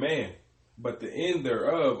unto a man, but the end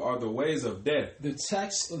thereof are the ways of death. The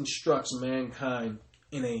text instructs mankind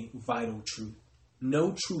in a vital truth.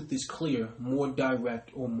 No truth is clear, more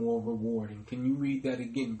direct, or more rewarding. Can you read that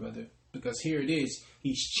again, brother? Because here it is.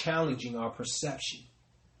 He's challenging our perception.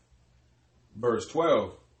 Verse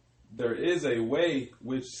 12. There is a way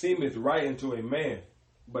which seemeth right unto a man,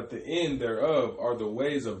 but the end thereof are the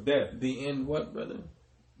ways of death. The end what, brother?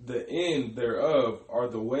 The end thereof are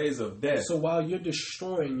the ways of death. So while you're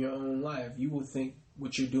destroying your own life, you will think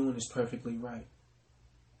what you're doing is perfectly right.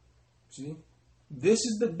 See? This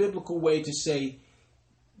is the biblical way to say,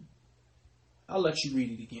 I'll let you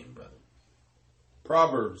read it again, brother.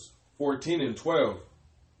 Proverbs 14 and 12.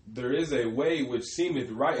 There is a way which seemeth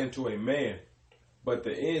right unto a man, but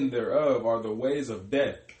the end thereof are the ways of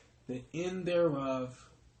death. The end thereof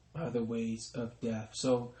are the ways of death.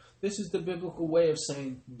 So this is the biblical way of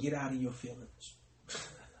saying, get out of your feelings.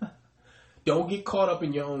 Don't get caught up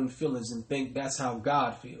in your own feelings and think that's how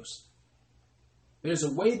God feels. There's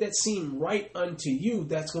a way that seems right unto you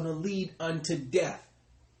that's going to lead unto death.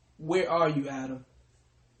 Where are you, Adam?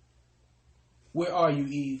 Where are you,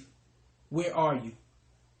 Eve? Where are you?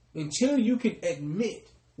 Until you can admit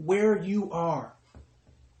where you are,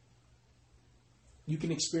 you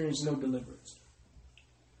can experience no deliverance.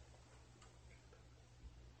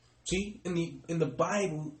 See, in the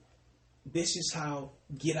Bible, this is how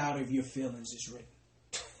get out of your feelings is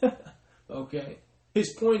written. Okay?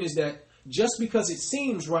 His point is that just because it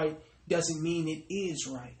seems right doesn't mean it is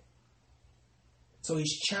right. So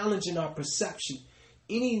he's challenging our perception.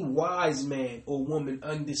 Any wise man or woman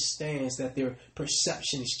understands that their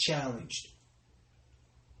perception is challenged.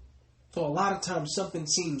 So a lot of times something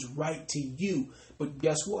seems right to you, but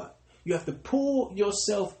guess what? You have to pull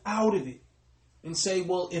yourself out of it and say,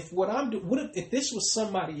 well, if what I'm doing, if this was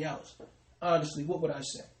somebody else, honestly, what would I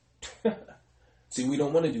say? See, we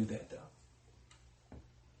don't want to do that though.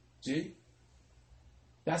 See?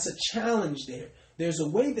 That's a challenge there. There's a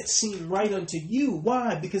way that seems right unto you.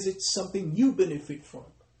 Why? Because it's something you benefit from.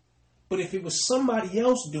 But if it was somebody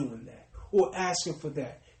else doing that or asking for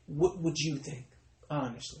that, what would you think?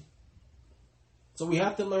 Honestly. So we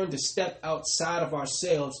have to learn to step outside of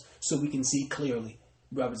ourselves so we can see clearly,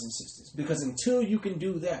 brothers and sisters. Because until you can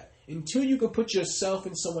do that, until you can put yourself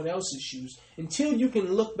in someone else's shoes, until you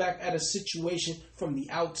can look back at a situation from the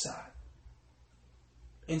outside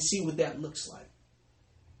and see what that looks like,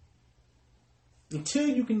 until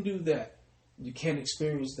you can do that, you can't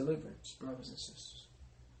experience deliverance, brothers and sisters.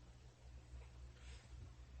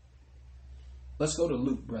 Let's go to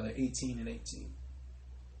Luke, brother, 18 and 18.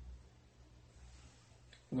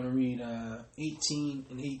 We're going to read 18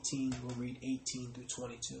 and 18. We'll read 18 through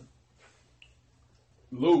 22.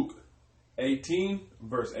 Luke 18,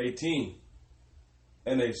 verse 18.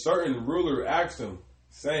 And a certain ruler asked him,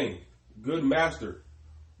 saying, Good master,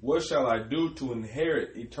 what shall I do to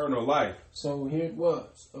inherit eternal life? So here it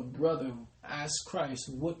was. A brother asked Christ,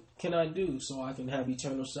 what can I do so I can have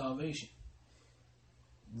eternal salvation?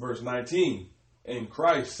 Verse 19. And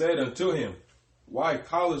Christ said unto him, Why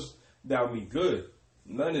callest thou me good?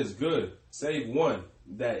 None is good, save one,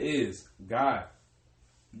 that is, God.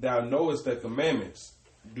 Thou knowest the commandments.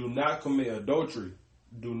 Do not commit adultery.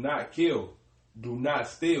 Do not kill. Do not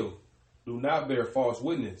steal. Do not bear false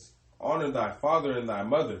witness. Honor thy father and thy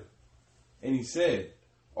mother. And he said,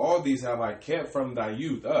 All these have I kept from thy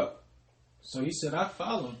youth up. So he said, I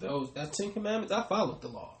followed that 10 commandments. I followed the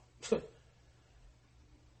law.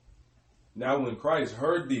 Now when Christ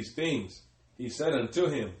heard these things, he said unto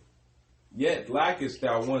him, Yet lackest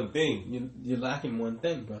thou one thing. You're lacking one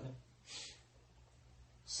thing, brother.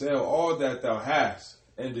 Sell all that thou hast,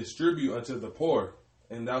 and distribute unto the poor,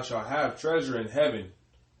 and thou shalt have treasure in heaven.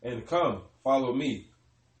 And come, follow me.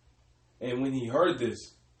 And when he heard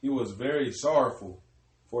this, he was very sorrowful,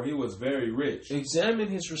 for he was very rich. Examine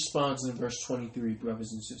his response in verse 23,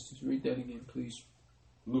 brothers and sisters. Read that again, please.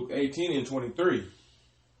 Luke 18 and 23.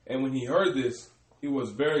 And when he heard this, he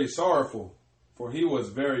was very sorrowful, for he was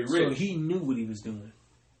very rich. So he knew what he was doing.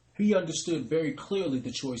 He understood very clearly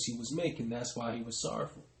the choice he was making. That's why he was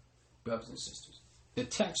sorrowful, brothers and sisters. The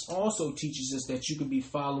text also teaches us that you can be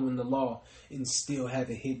following the law and still have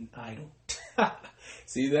a hidden idol.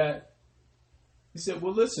 See that? He said,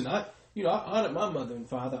 well, listen, I honored my mother and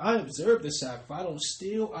father. I observe the Sabbath. I don't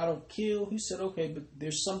steal. I don't kill. He said, okay, but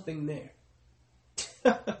there's something there.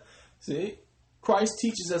 See? Christ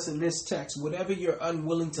teaches us in this text, whatever you're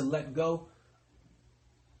unwilling to let go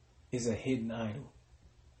is a hidden idol.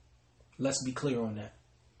 Let's be clear on that.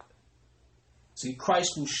 See,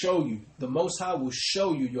 Christ will show you, the Most High will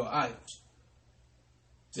show you your idols.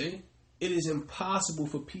 See? It is impossible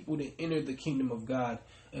for people to enter the kingdom of God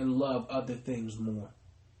and love other things more.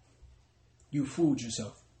 You fooled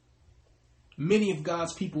yourself. Many of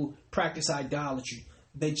God's people practice idolatry.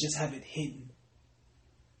 They just have it hidden.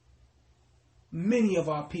 Many of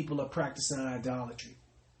our people are practicing idolatry.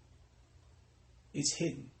 It's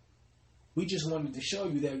hidden. We just wanted to show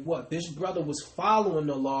you that what? This brother was following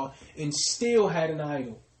the law and still had an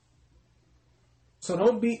idol. So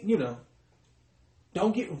don't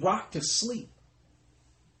get rocked to sleep.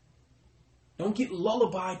 Don't get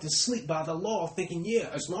lullabied to sleep by the law thinking, yeah,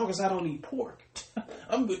 as long as I don't eat pork,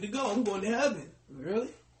 I'm good to go. I'm going to heaven.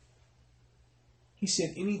 Really? He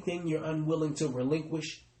said anything you're unwilling to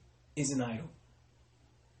relinquish is an idol.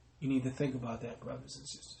 You need to think about that, brothers and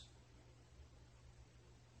sisters.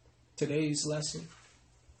 Today's lesson,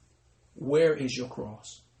 where is your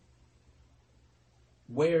cross?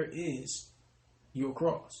 Where is your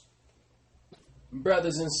cross?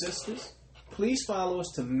 Brothers and sisters, please follow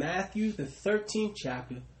us to Matthew, the 13th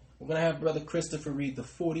chapter. We're going to have Brother Christopher read the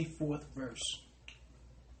 44th verse.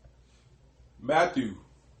 Matthew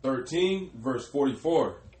 13, verse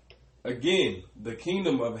 44. Again, the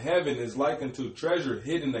kingdom of heaven is like unto treasure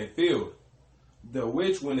hid in a field, the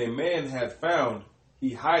which when a man hath found,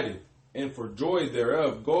 he hideth, and for joy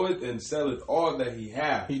thereof goeth and selleth all that he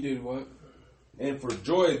hath. He did what? and for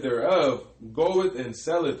joy thereof goeth and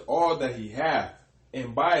selleth all that he hath,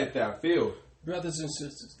 and buyeth that field. Brothers and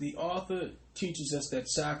sisters, the author teaches us that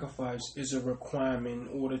sacrifice is a requirement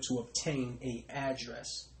in order to obtain an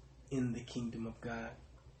address in the kingdom of God.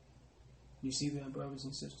 You see that, brothers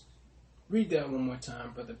and sisters? Read that one more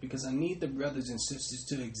time, brother, because I need the brothers and sisters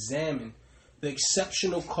to examine the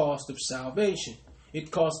exceptional cost of salvation. It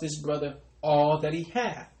cost this brother all that he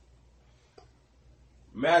had.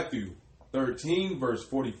 Matthew 13, verse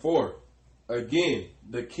 44. Again,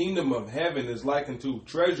 the kingdom of heaven is like unto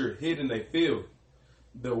treasure hid in a field,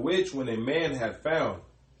 the which when a man hath found,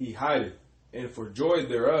 he hideth, and for joy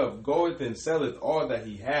thereof goeth and selleth all that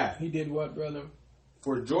he hath. He did what, brother?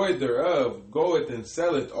 For joy thereof goeth and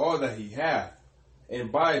selleth all that he hath,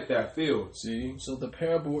 and buyeth that field. See, so the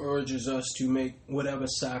parable urges us to make whatever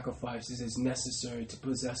sacrifices is necessary to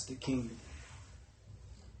possess the kingdom.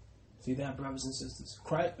 See that, brothers and sisters?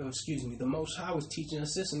 The Most High was teaching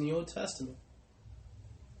us this in the Old Testament.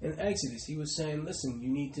 In Exodus, he was saying, listen, you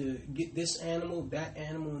need to get this animal, that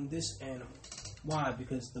animal, and this animal. Why?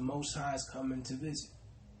 Because the Most High is coming to visit.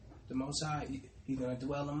 The Most High, he's going to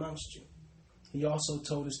dwell amongst you. He also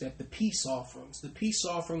told us that the peace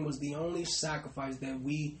offering was the only sacrifice that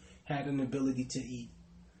we had an ability to eat.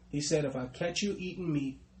 He said, if I catch you eating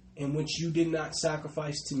meat in which you did not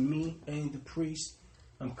sacrifice to me and the priest,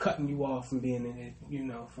 I'm cutting you off from being in it,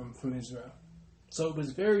 from Israel. So it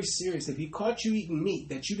was very serious. If he caught you eating meat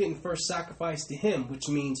that you didn't first sacrifice to him, which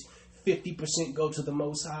means 50% go to the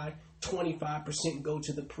Most High, 25% go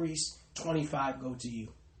to the priest, 25% go to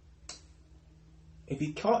you. If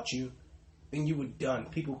he caught you, then you were done.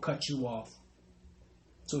 People cut you off.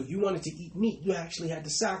 So if you wanted to eat meat, you actually had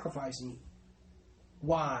to sacrifice meat.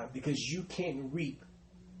 Why? Because you can't reap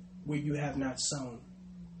where you have not sown.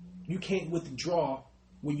 You can't withdraw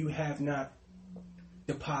where you have not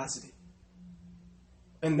deposited.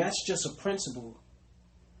 And that's just a principle.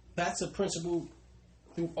 That's a principle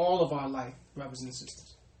through all of our life, brothers and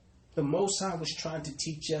sisters. The Most High was trying to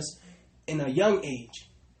teach us in a young age,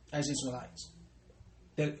 as Israelites,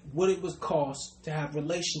 that what it would cost to have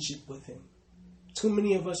relationship with Him. Too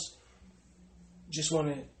many of us just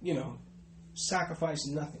want to, sacrifice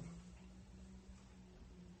nothing.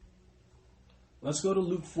 Let's go to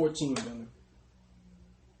Luke 14, brother.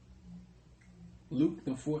 Luke,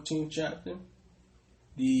 the 14th chapter,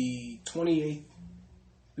 the 28th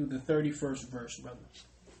through the 31st verse, brother.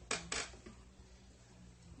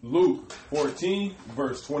 Luke 14,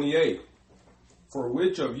 verse 28. For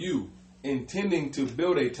which of you, intending to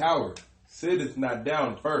build a tower, sitteth not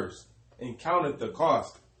down first, and counteth the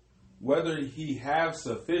cost, whether he have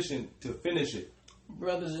sufficient to finish it?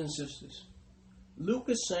 Brothers and sisters, Luke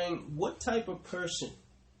is saying, what type of person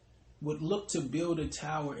would look to build a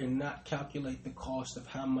tower and not calculate the cost of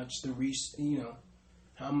how much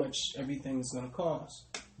how much everything is going to cost?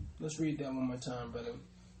 Let's read that one more time, brother.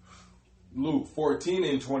 Luke 14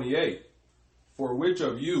 and 28. For which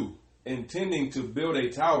of you, intending to build a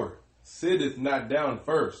tower, sitteth not down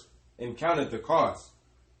first, and counteth the cost,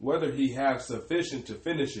 whether he have sufficient to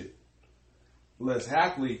finish it? Lest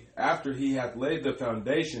haply, after he hath laid the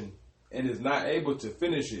foundation, and is not able to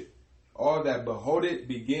finish it, all that behold it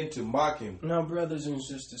begin to mock him. Now, brothers and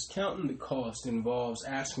sisters, counting the cost involves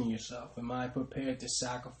asking yourself, am I prepared to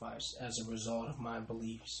sacrifice as a result of my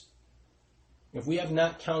beliefs? If we have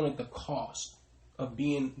not counted the cost of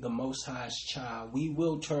being the Most High's child, we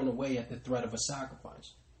will turn away at the threat of a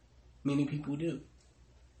sacrifice. Many people do.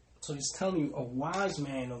 So he's telling you, a wise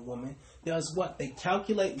man or woman does what? They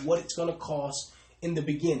calculate what it's going to cost in the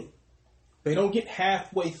beginning. They don't get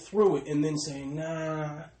halfway through it and then say,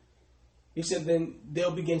 nah. He said then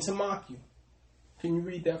they'll begin to mock you. Can you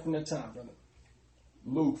read that from the top, brother?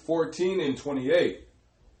 Luke 14 and 28.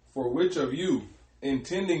 For which of you,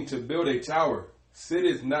 intending to build a tower,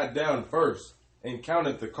 sitteth not down first, and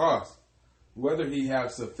counteth the cost, whether he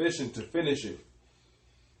have sufficient to finish it?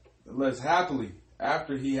 Lest haply,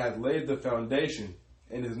 after he hath laid the foundation,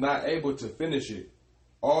 and is not able to finish it,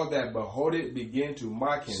 all that behold it begin to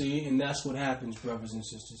mock him. See, and that's what happens, brothers and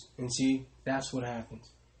sisters. And see, that's what happens.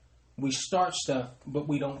 We start stuff, but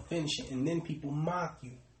we don't finish it, and then people mock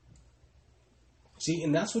you. See,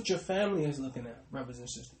 and that's what your family is looking at, brothers and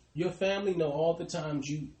sisters. Your family know all the times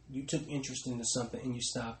you took interest into something and you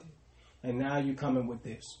stopped it. And now you're coming with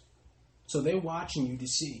this. So they're watching you to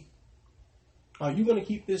see, are you going to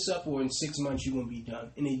keep this up, or in 6 months you're going to be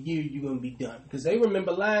done? In a year you're going to be done? Because they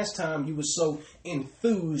remember last time you were so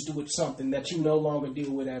enthused with something that you no longer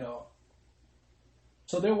deal with at all.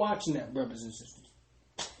 So they're watching that, brothers and sisters.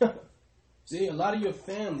 See, a lot of your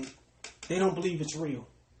family, they don't believe it's real.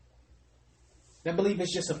 They believe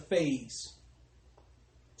it's just a phase.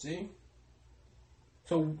 See?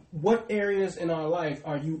 So what areas in our life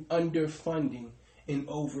are you underfunding and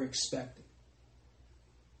over-expecting?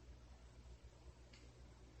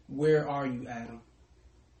 Where are you, Adam?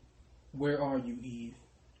 Where are you, Eve?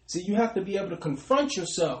 See, you have to be able to confront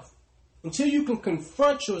yourself. Until you can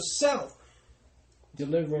confront yourself,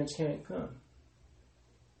 deliverance can't come.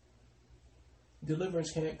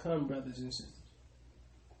 Deliverance can't come, brothers and sisters.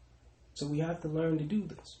 So we have to learn to do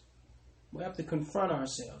this. We have to confront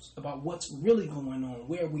ourselves about what's really going on,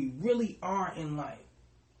 where we really are in life.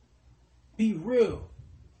 Be real.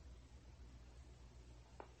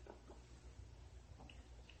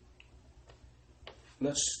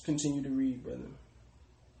 Let's continue to read, brother.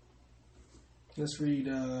 Let's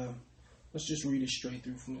just read it straight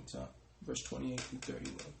through from the top. Verse 28 through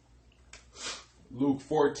 31. Luke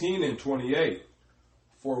 14:28.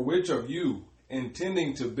 For which of you,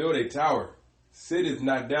 intending to build a tower, sitteth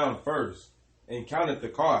not down first, and counteth the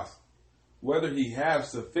cost, whether he have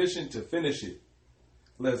sufficient to finish it?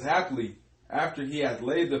 Lest haply, after he hath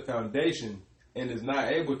laid the foundation, and is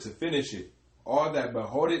not able to finish it, all that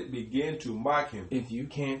behold it begin to mock him. If you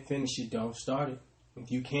can't finish it, don't start it.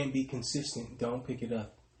 If you can't be consistent, don't pick it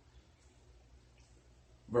up.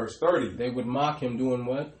 Verse 30. They would mock him doing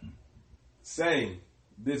what? Saying,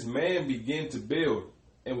 this man began to build,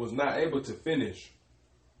 and was not able to finish.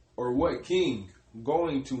 Or what king,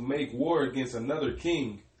 going to make war against another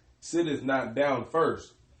king, sitteth not down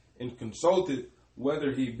first, and consulteth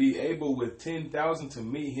whether he be able with 10,000 to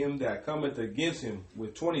meet him that cometh against him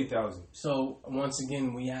with 20,000. So, once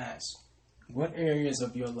again, we ask, what areas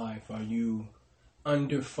of your life are you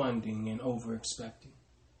underfunding and over-expecting?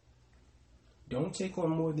 Don't take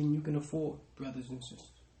on more than you can afford, brothers and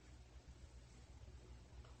sisters.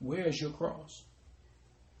 Where is your cross?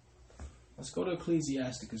 Let's go to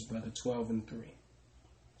Ecclesiasticus, brother, 12:3.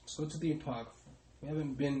 Let's go to the Apocrypha. We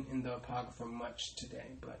haven't been in the Apocrypha much today,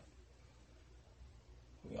 but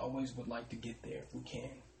we always would like to get there if we can.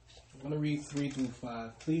 I'm going to read 3 through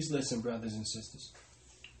 5. Please listen, brothers and sisters.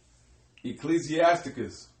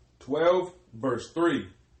 Ecclesiasticus 12, verse 3.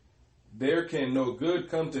 There can no good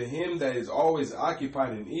come to him that is always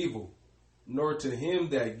occupied in evil, nor to him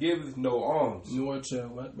that giveth no alms. Nor to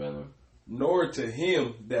what, brother? Nor to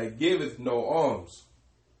him that giveth no alms.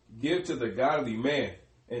 Give to the godly man,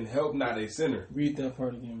 and help not a sinner. Read that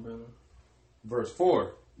part again, brother. Verse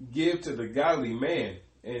 4. Give to the godly man,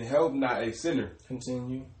 and help not a sinner.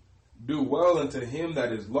 Continue. Do well unto him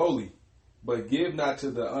that is lowly, but give not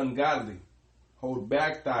to the ungodly. Hold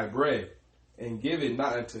back thy bread, and give it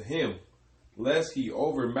not unto him, lest he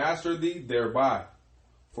overmaster thee thereby.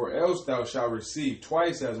 For else thou shalt receive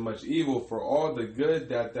twice as much evil for all the good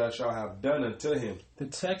that thou shalt have done unto him. The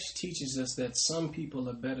text teaches us that some people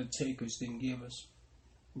are better takers than givers,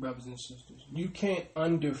 brothers and sisters. You can't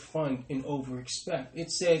underfund and overexpect. It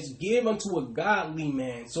says, give unto a godly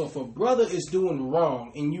man. So if a brother is doing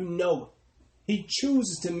wrong and you know it, he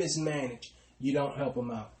chooses to mismanage, you don't help him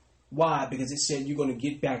out. Why? Because it said you're going to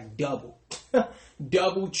get back double.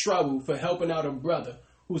 Double trouble for helping out a brother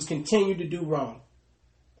who's continued to do wrong.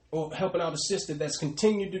 Or helping out a sister that's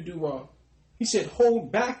continued to do wrong. He said,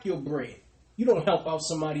 hold back your bread. You don't help out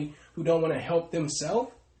somebody who don't want to help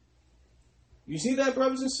themselves. You see that,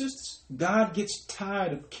 brothers and sisters? God gets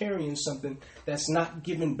tired of carrying something that's not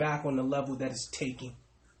given back on the level that it's taking.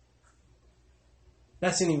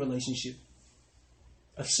 That's any relationship.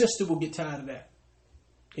 A sister will get tired of that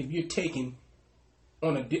if you're taking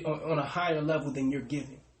on a higher level than you're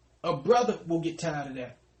giving. A brother will get tired of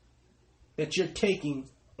that you're taking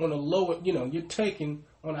on a lower, you're taking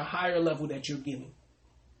on a higher level that you're giving.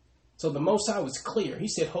 So the Most High was clear. He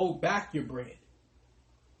said, hold back your bread.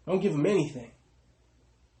 Don't give him anything.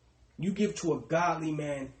 You give to a godly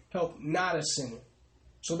man, help not a sinner.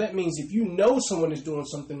 So that means if you know someone is doing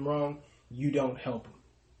something wrong, you don't help him.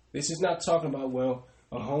 This is not talking about, well,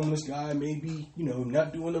 a homeless guy may be,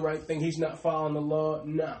 not doing the right thing. He's not following the law.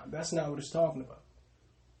 Nah, that's not what it's talking about.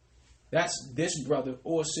 That's this brother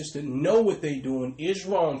or sister know what they're doing is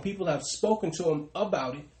wrong. People have spoken to them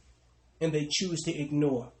about it, and they choose to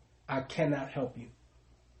ignore. I cannot help you.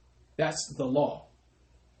 That's the law.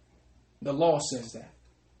 The law says that.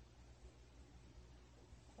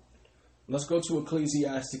 Let's go to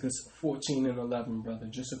Ecclesiasticus 14 and 11, brother.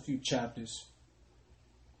 Just a few chapters.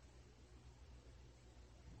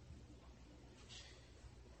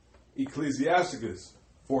 Ecclesiasticus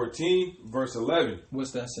 14, verse 11.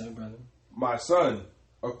 What's that say, brother? My son,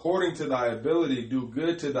 according to thy ability, do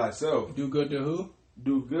good to thyself. Do good to who?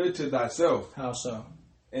 Do good to thyself. How so?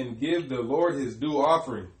 And give the Lord his due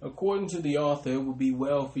offering. According to the author, it would be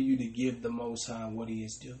well for you to give the Most High what he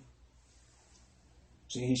is due.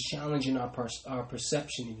 So he's challenging our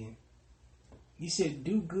perception again. He said,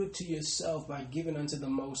 do good to yourself by giving unto the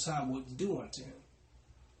Most High what's due unto him.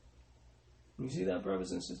 You see that,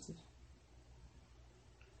 brothers and sisters?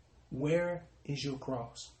 Where is your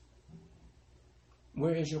cross?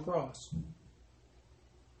 Where is your cross?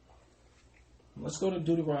 Let's go to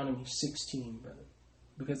Deuteronomy 16, brother.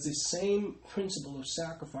 Because this same principle of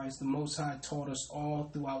sacrifice the Most High taught us all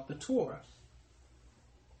throughout the Torah.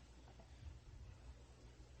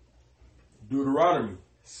 Deuteronomy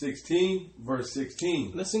 16, verse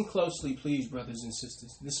 16. Listen closely, please, brothers and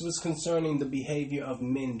sisters. This was concerning the behavior of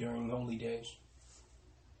men during holy days.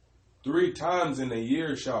 3 times in a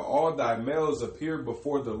year shall all thy males appear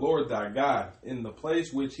before the Lord thy God in the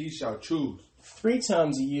place which he shall choose. 3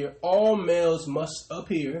 times a year, all males must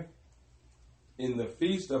appear. In the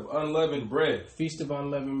feast of unleavened bread. Feast of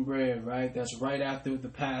unleavened bread, right? That's right after the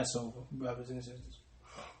Passover, brothers and sisters.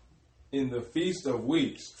 In the feast of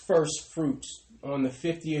weeks. First fruits on the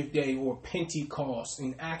 50th day, or Pentecost.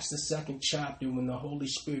 In Acts the 2nd chapter, when the Holy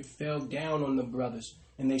Spirit fell down on the brothers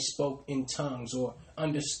and they spoke in tongues or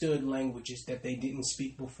understood languages that they didn't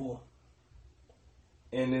speak before.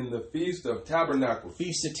 And in the Feast of Tabernacles.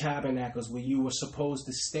 Feast of Tabernacles, where you were supposed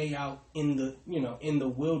to stay out in the, in the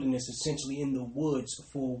wilderness, essentially in the woods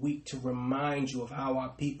for a week, to remind you of how our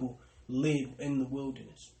people live in the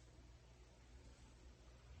wilderness.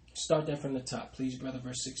 Start that from the top, please, brother,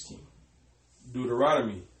 verse 16.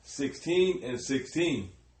 Deuteronomy 16 and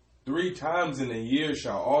 16. 3 times in a year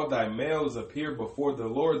shall all thy males appear before the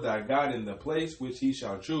Lord thy God in the place which he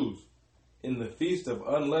shall choose, in the feast of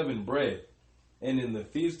unleavened bread, and in the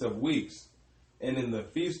feast of weeks, and in the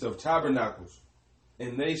feast of tabernacles.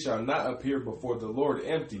 And they shall not appear before the Lord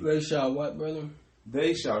empty. They shall what, brother?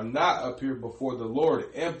 They shall not appear before the Lord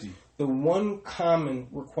empty. The one common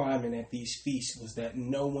requirement at these feasts was that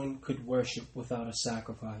no one could worship without a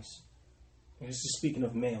sacrifice. And this is speaking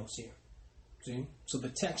of males here. See? So the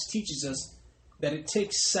text teaches us that it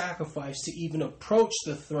takes sacrifice to even approach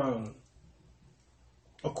the throne.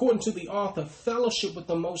 According to the author, fellowship with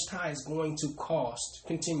the Most High is going to cost.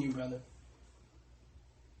 Continue, brother.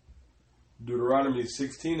 Deuteronomy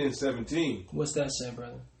 16 and 17. What's that say,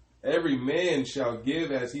 brother? Every man shall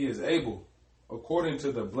give as he is able, according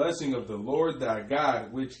to the blessing of the Lord thy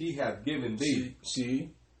God, which he hath given thee.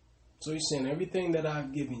 See? So he's saying everything that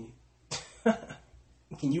I've given you.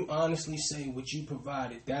 Can you honestly say what you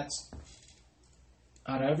provided? That's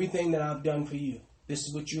out of everything that I've done for you. This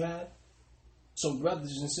is what you had? So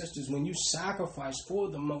brothers and sisters, when you sacrifice for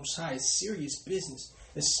the Most High, it's serious business,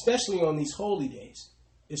 especially on these holy days.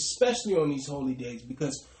 Especially on these holy days,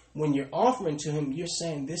 because when you're offering to him, you're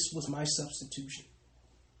saying, this was my substitution.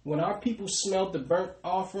 When our people smelled the burnt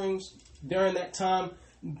offerings during that time,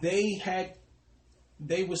 they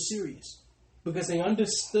were serious. Because they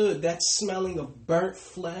understood that smelling of burnt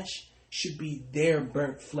flesh should be their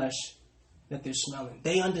burnt flesh that they're smelling.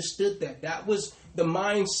 They understood that. That was the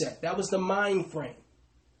mindset. That was the mind frame.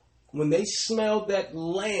 When they smelled that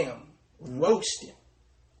lamb roasted,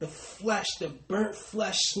 the flesh, the burnt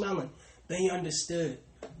flesh smelling, they understood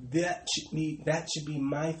that should be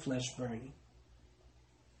my flesh burning.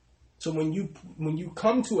 So when you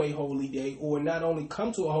come to a holy day, or not only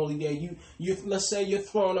come to a holy day, you let's say you're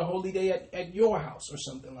throwing a holy day at your house or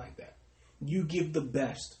something like that. You give the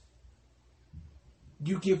best.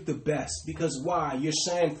 You give the best. Because why? You're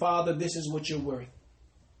saying, Father, this is what you're worth.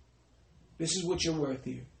 This is what you're worth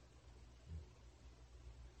here.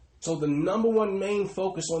 So the number one main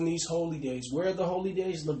focus on these holy days, where are the holy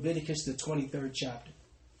days? Leviticus, the 23rd chapter.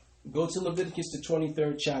 Go to Leviticus, the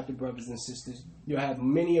 23rd chapter, brothers and sisters. You'll have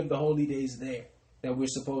many of the holy days there that we're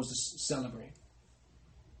supposed to celebrate.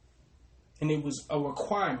 And it was a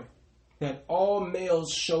requirement that all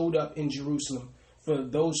males showed up in Jerusalem for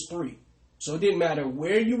those 3. So it didn't matter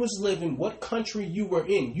where you was living, what country you were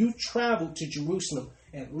in. You traveled to Jerusalem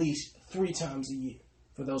at least 3 times a year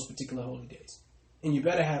for those particular holy days. And you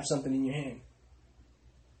better have something in your hand.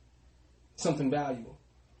 Something valuable.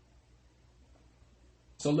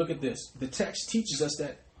 So look at this. The text teaches us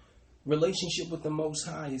that relationship with the Most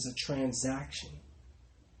High is a transaction.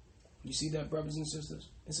 You see that, brothers and sisters?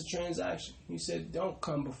 It's a transaction. He said, don't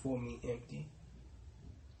come before me empty.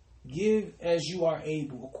 Give as you are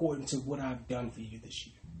able according to what I've done for you this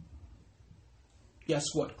year. Guess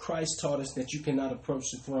what? Christ taught us that you cannot approach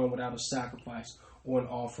the throne without a sacrifice or an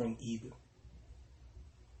offering either.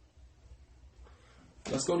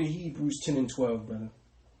 Let's go to Hebrews 10 and 12, brother.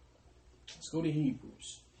 Let's go to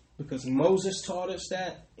Hebrews. Because Moses taught us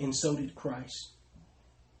that, and so did Christ.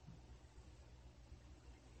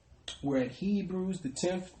 We're at Hebrews, the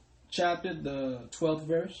 10th chapter, the 12th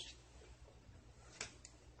verse.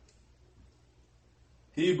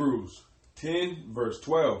 Hebrews 10, verse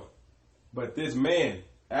 12. But this man,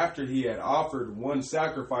 after he had offered one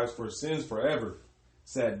sacrifice for sins forever,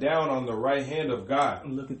 sat down on the right hand of God.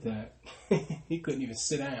 Look at that. He couldn't even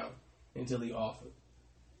sit down until he offered.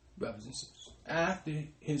 Brothers and sisters. After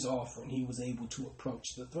his offering, he was able to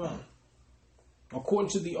approach the throne.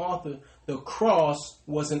 According to the author, the cross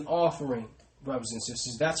was an offering, brothers and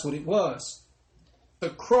sisters. That's what it was. The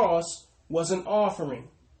cross was an offering,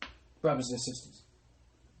 brothers and sisters.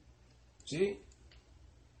 See?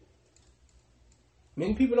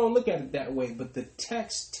 Many people don't look at it that way, but the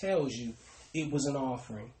text tells you it was an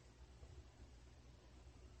offering.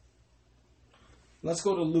 Let's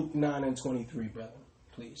go to Luke 9 and 23, brother,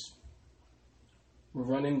 please. We're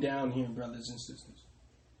running down here, brothers and sisters.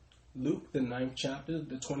 Luke, the 9th chapter,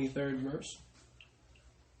 the 23rd verse.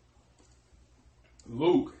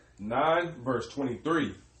 Luke 9, verse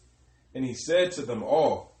 23. And he said to them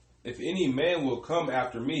all, if any man will come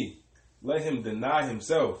after me, let him deny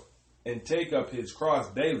himself and take up his cross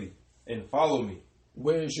daily and follow me.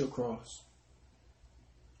 Where is your cross?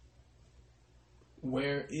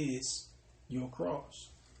 Where is your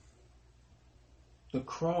cross? The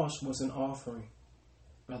cross was an offering,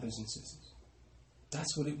 brothers and sisters.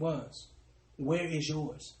 That's what it was. Where is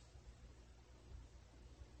yours?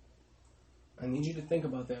 I need you to think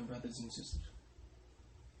about that, brothers and sisters.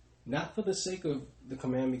 Not for the sake of the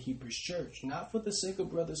Commandment Keepers Church, not for the sake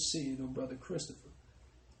of Brother Sid or Brother Christopher,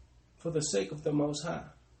 for the sake of the Most High.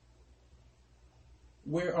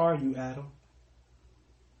 Where are you, Adam?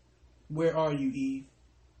 Where are you, Eve?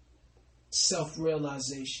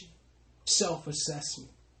 Self-realization,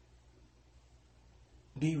 self-assessment.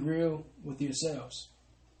 Be real with yourselves.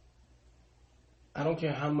 I don't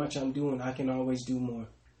care how much I'm doing, I can always do more.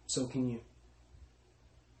 So can you.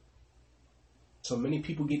 So many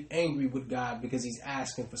people get angry with God because he's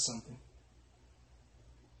asking for something.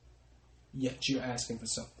 Yet you're asking for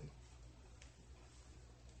something.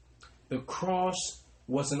 The cross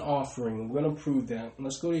was an offering. We're going to prove that.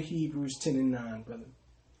 Let's go to Hebrews 10 and 9, brother.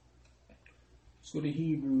 Let's go to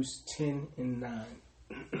Hebrews 10 and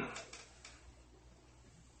 9.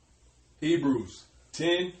 Hebrews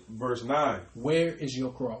 10, verse 9. Where is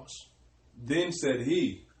your cross? Then said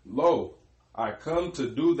he, Lo, I come to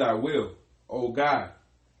do thy will, O God.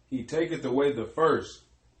 He taketh away the first,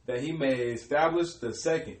 that he may establish the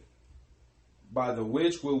second, by the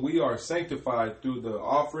which will we are sanctified through the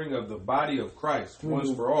offering of the body of Christ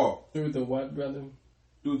once for all. Through the what, brother?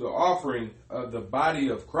 Through the offering of the body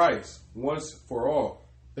of Christ once for all.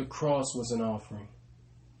 The cross was an offering.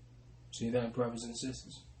 See that, brothers and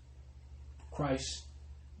sisters? Christ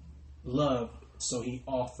loved, so he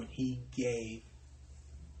offered, he gave.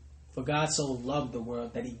 For God so loved the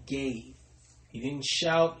world that he gave. He didn't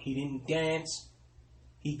shout, he didn't dance,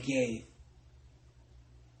 he gave.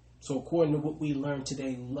 So according to what we learned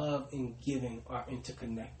today, love and giving are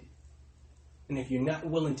interconnected. And if you're not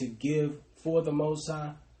willing to give for the Most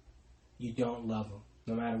High, you don't love him,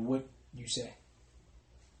 no matter what you say.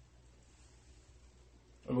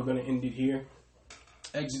 And we're going to end it here.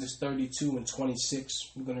 Exodus 32 and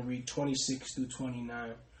 26. We're going to read 26 through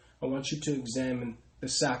 29. I want you to examine the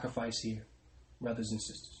sacrifice here, brothers and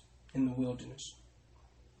sisters, in the wilderness.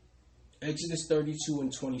 Exodus 32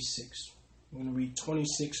 and 26. We're going to read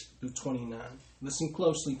 26 through 29. Listen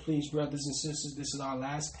closely, please, brothers and sisters. This is our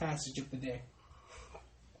last passage of the day.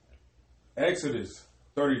 Exodus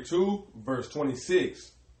 32, verse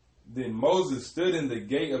 26. Then Moses stood in the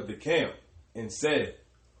gate of the camp and said,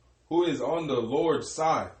 Who is on the Lord's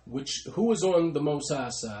side? Who is on the Most High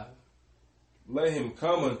side? Let him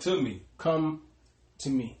come unto me. Come to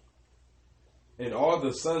me. And all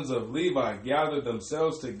the sons of Levi gathered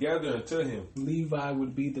themselves together unto him. Levi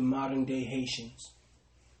would be the modern day Haitians.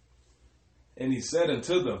 And he said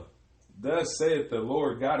unto them, Thus saith the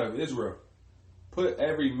Lord God of Israel, Put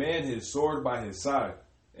every man his sword by his side,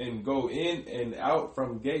 and go in and out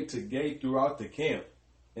from gate to gate throughout the camp,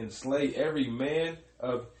 and slay every man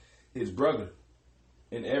of his brother,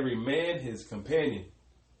 and every man his companion,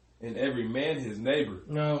 and every man his neighbor.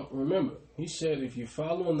 Now, remember, he said, if you're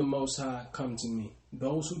following the Most High, come to me.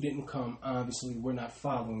 Those who didn't come, obviously, were not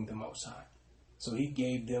following the Most High. So he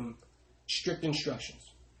gave them strict instructions.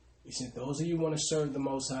 He said, those of you who want to serve the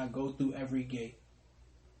Most High, go through every gate.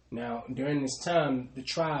 Now, during this time, the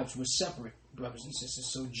tribes were separate, brothers and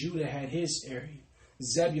sisters. So Judah had his area.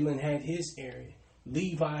 Zebulun had his area.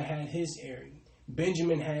 Levi had his area.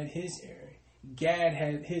 Benjamin had his area. Gad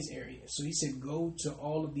had his area. So he said, go to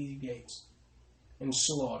all of these gates and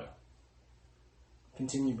slaughter.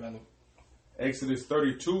 Continue, brother. Exodus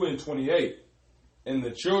 32 and 28. And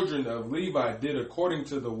the children of Levi did according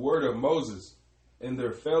to the word of Moses, And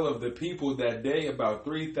there fell of the people that day about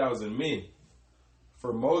 3,000 men.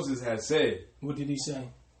 For Moses had said, What did he say?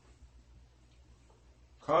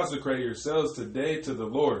 Consecrate yourselves today to the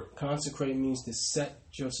Lord. Consecrate means to set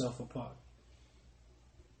yourself apart.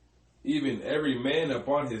 Even every man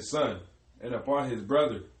upon his son and upon his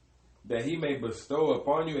brother, that he may bestow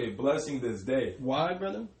upon you a blessing this day. Why,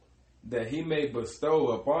 brother? That he may bestow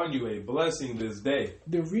upon you a blessing this day.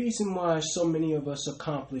 The reason why so many of us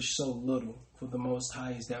accomplish so little for the Most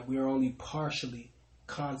High is that we are only partially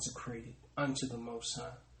consecrated unto the Most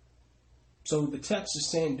High. So the text is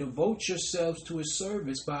saying, devote yourselves to his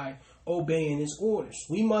service by obeying his orders.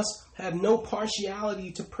 We must have no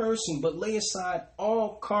partiality to person, but lay aside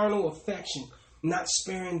all carnal affection, not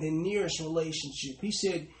sparing the nearest relationship. He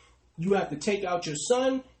said, you have to take out your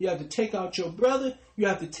son, you have to take out your brother, you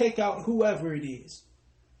have to take out whoever it is.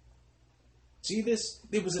 See this?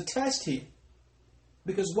 There was a test here.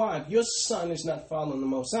 Because why? If your son is not following the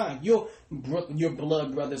Most High, your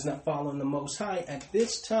blood brother is not following the Most High, at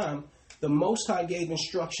this time, the Most High gave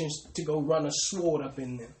instructions to go run a sword up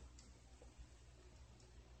in them.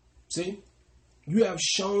 See? You have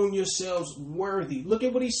shown yourselves worthy. Look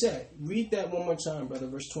at what he said. Read that one more time, brother.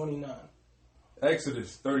 Verse 29.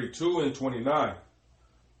 Exodus 32 and 29.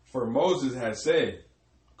 For Moses has said,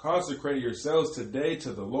 Consecrate yourselves today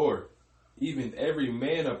to the Lord, even every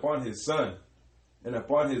man upon his son and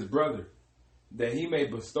upon his brother, that he may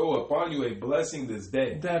bestow upon you a blessing this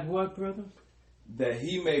day. That what, brother? That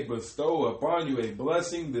he may bestow upon you a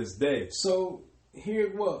blessing this day. So here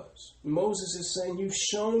it was. Moses is saying, you've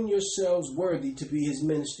shown yourselves worthy to be his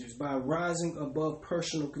ministers by rising above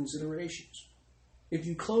personal considerations. If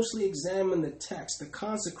you closely examine the text, the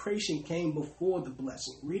consecration came before the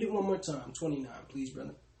blessing. Read it one more time. 29, please,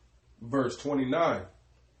 brother. Verse 29.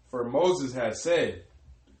 For Moses has said,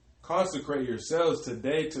 Consecrate yourselves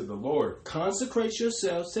today to the Lord. Consecrate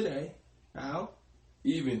yourselves today. How?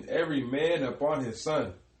 Even every man upon his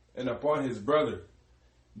son and upon his brother,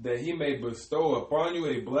 that he may bestow upon you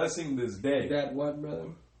a blessing this day. That what, brother?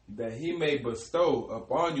 That he may bestow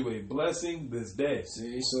upon you a blessing this day.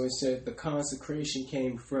 See, so it said the consecration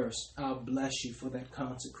came first. I'll bless you for that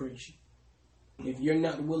consecration. If you're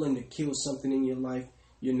not willing to kill something in your life,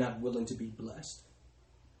 you're not willing to be blessed.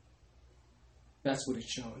 That's what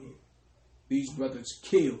it's showing you. These brothers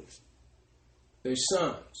killed their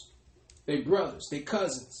sons, their brothers, their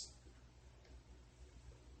cousins.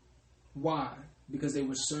 Why? Because they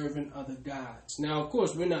were serving other gods. Now, of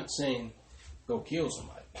course, we're not saying go kill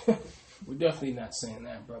somebody. We're definitely not saying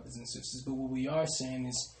that, brothers and sisters. But what we are saying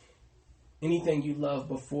is anything you love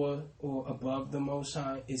before or above the Most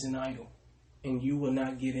High is an idol. And you will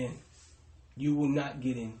not get in. You will not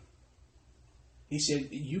get in. He said,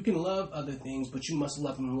 you can love other things, but you must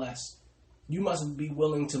love them less. You must be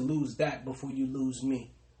willing to lose that before you lose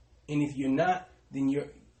me. And if you're not, then you're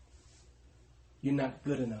not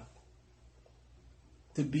good enough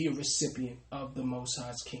to be a recipient of the Most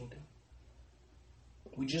High's kingdom.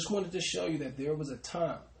 We just wanted to show you that there was a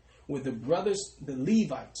time where the brothers, the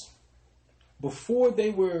Levites, before they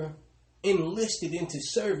were enlisted into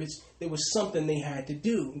service, there was something they had to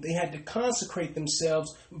do. They had to consecrate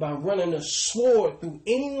themselves by running a sword through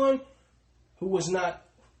anyone who was not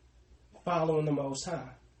following the Most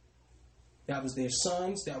High. That was their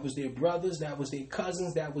sons, that was their brothers, that was their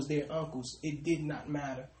cousins, that was their uncles. It did not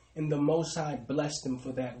matter. And the Most High blessed them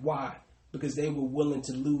for that. Why? Because they were willing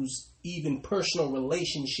to lose even personal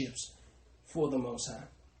relationships for the Most High.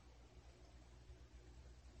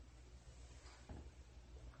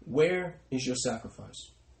 Where is your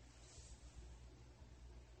sacrifice?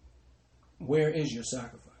 Where is your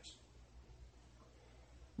sacrifice?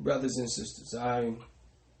 Brothers and sisters, I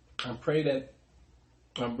pray that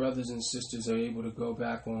our brothers and sisters are able to go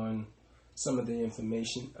back on some of the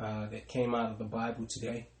information that came out of the Bible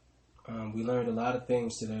today. We learned a lot of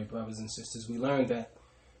things today, brothers and sisters. We learned that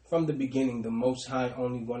from the beginning, the Most High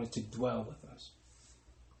only wanted to dwell with us.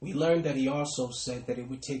 We learned that he also said that it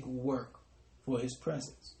would take work for his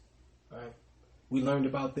presence. Right? We learned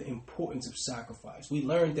about the importance of sacrifice. We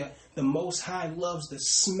learned that the Most High loves the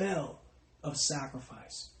smell of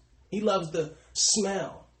sacrifice. He loves the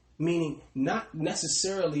smell, meaning not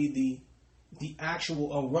necessarily the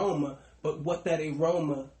actual aroma, but what that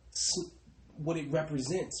aroma, what it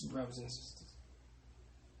represents, brothers and sisters.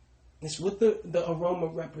 It's what the aroma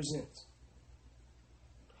represents.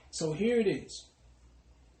 So here it is.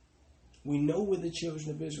 We know we're the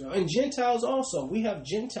children of Israel. And Gentiles also. We have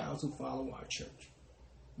Gentiles who follow our church.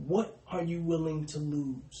 What are you willing to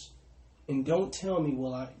lose? And don't tell me,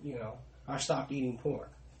 well, I stopped eating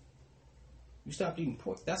pork. You stopped eating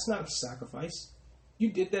pork. That's not a sacrifice. You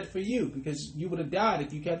did that for you because you would have died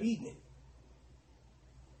if you kept eating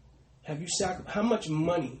it. How much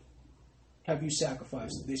money have you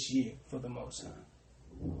sacrificed this year for the Most High?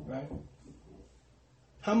 Right?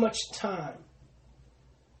 How much time?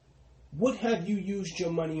 What have you used your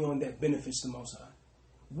money on that benefits the Most High?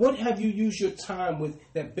 What have you used your time with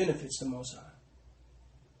that benefits the Most High?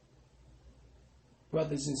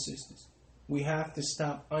 Brothers and sisters, we have to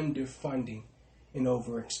stop underfunding and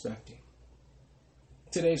over-expecting.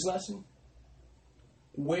 Today's lesson,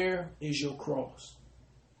 where is your cross?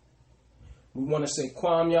 We want to say,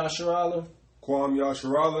 Kwam Yasharallah. Kwam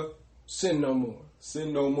Yasharallah. Sin no more.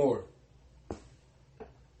 Sin no more.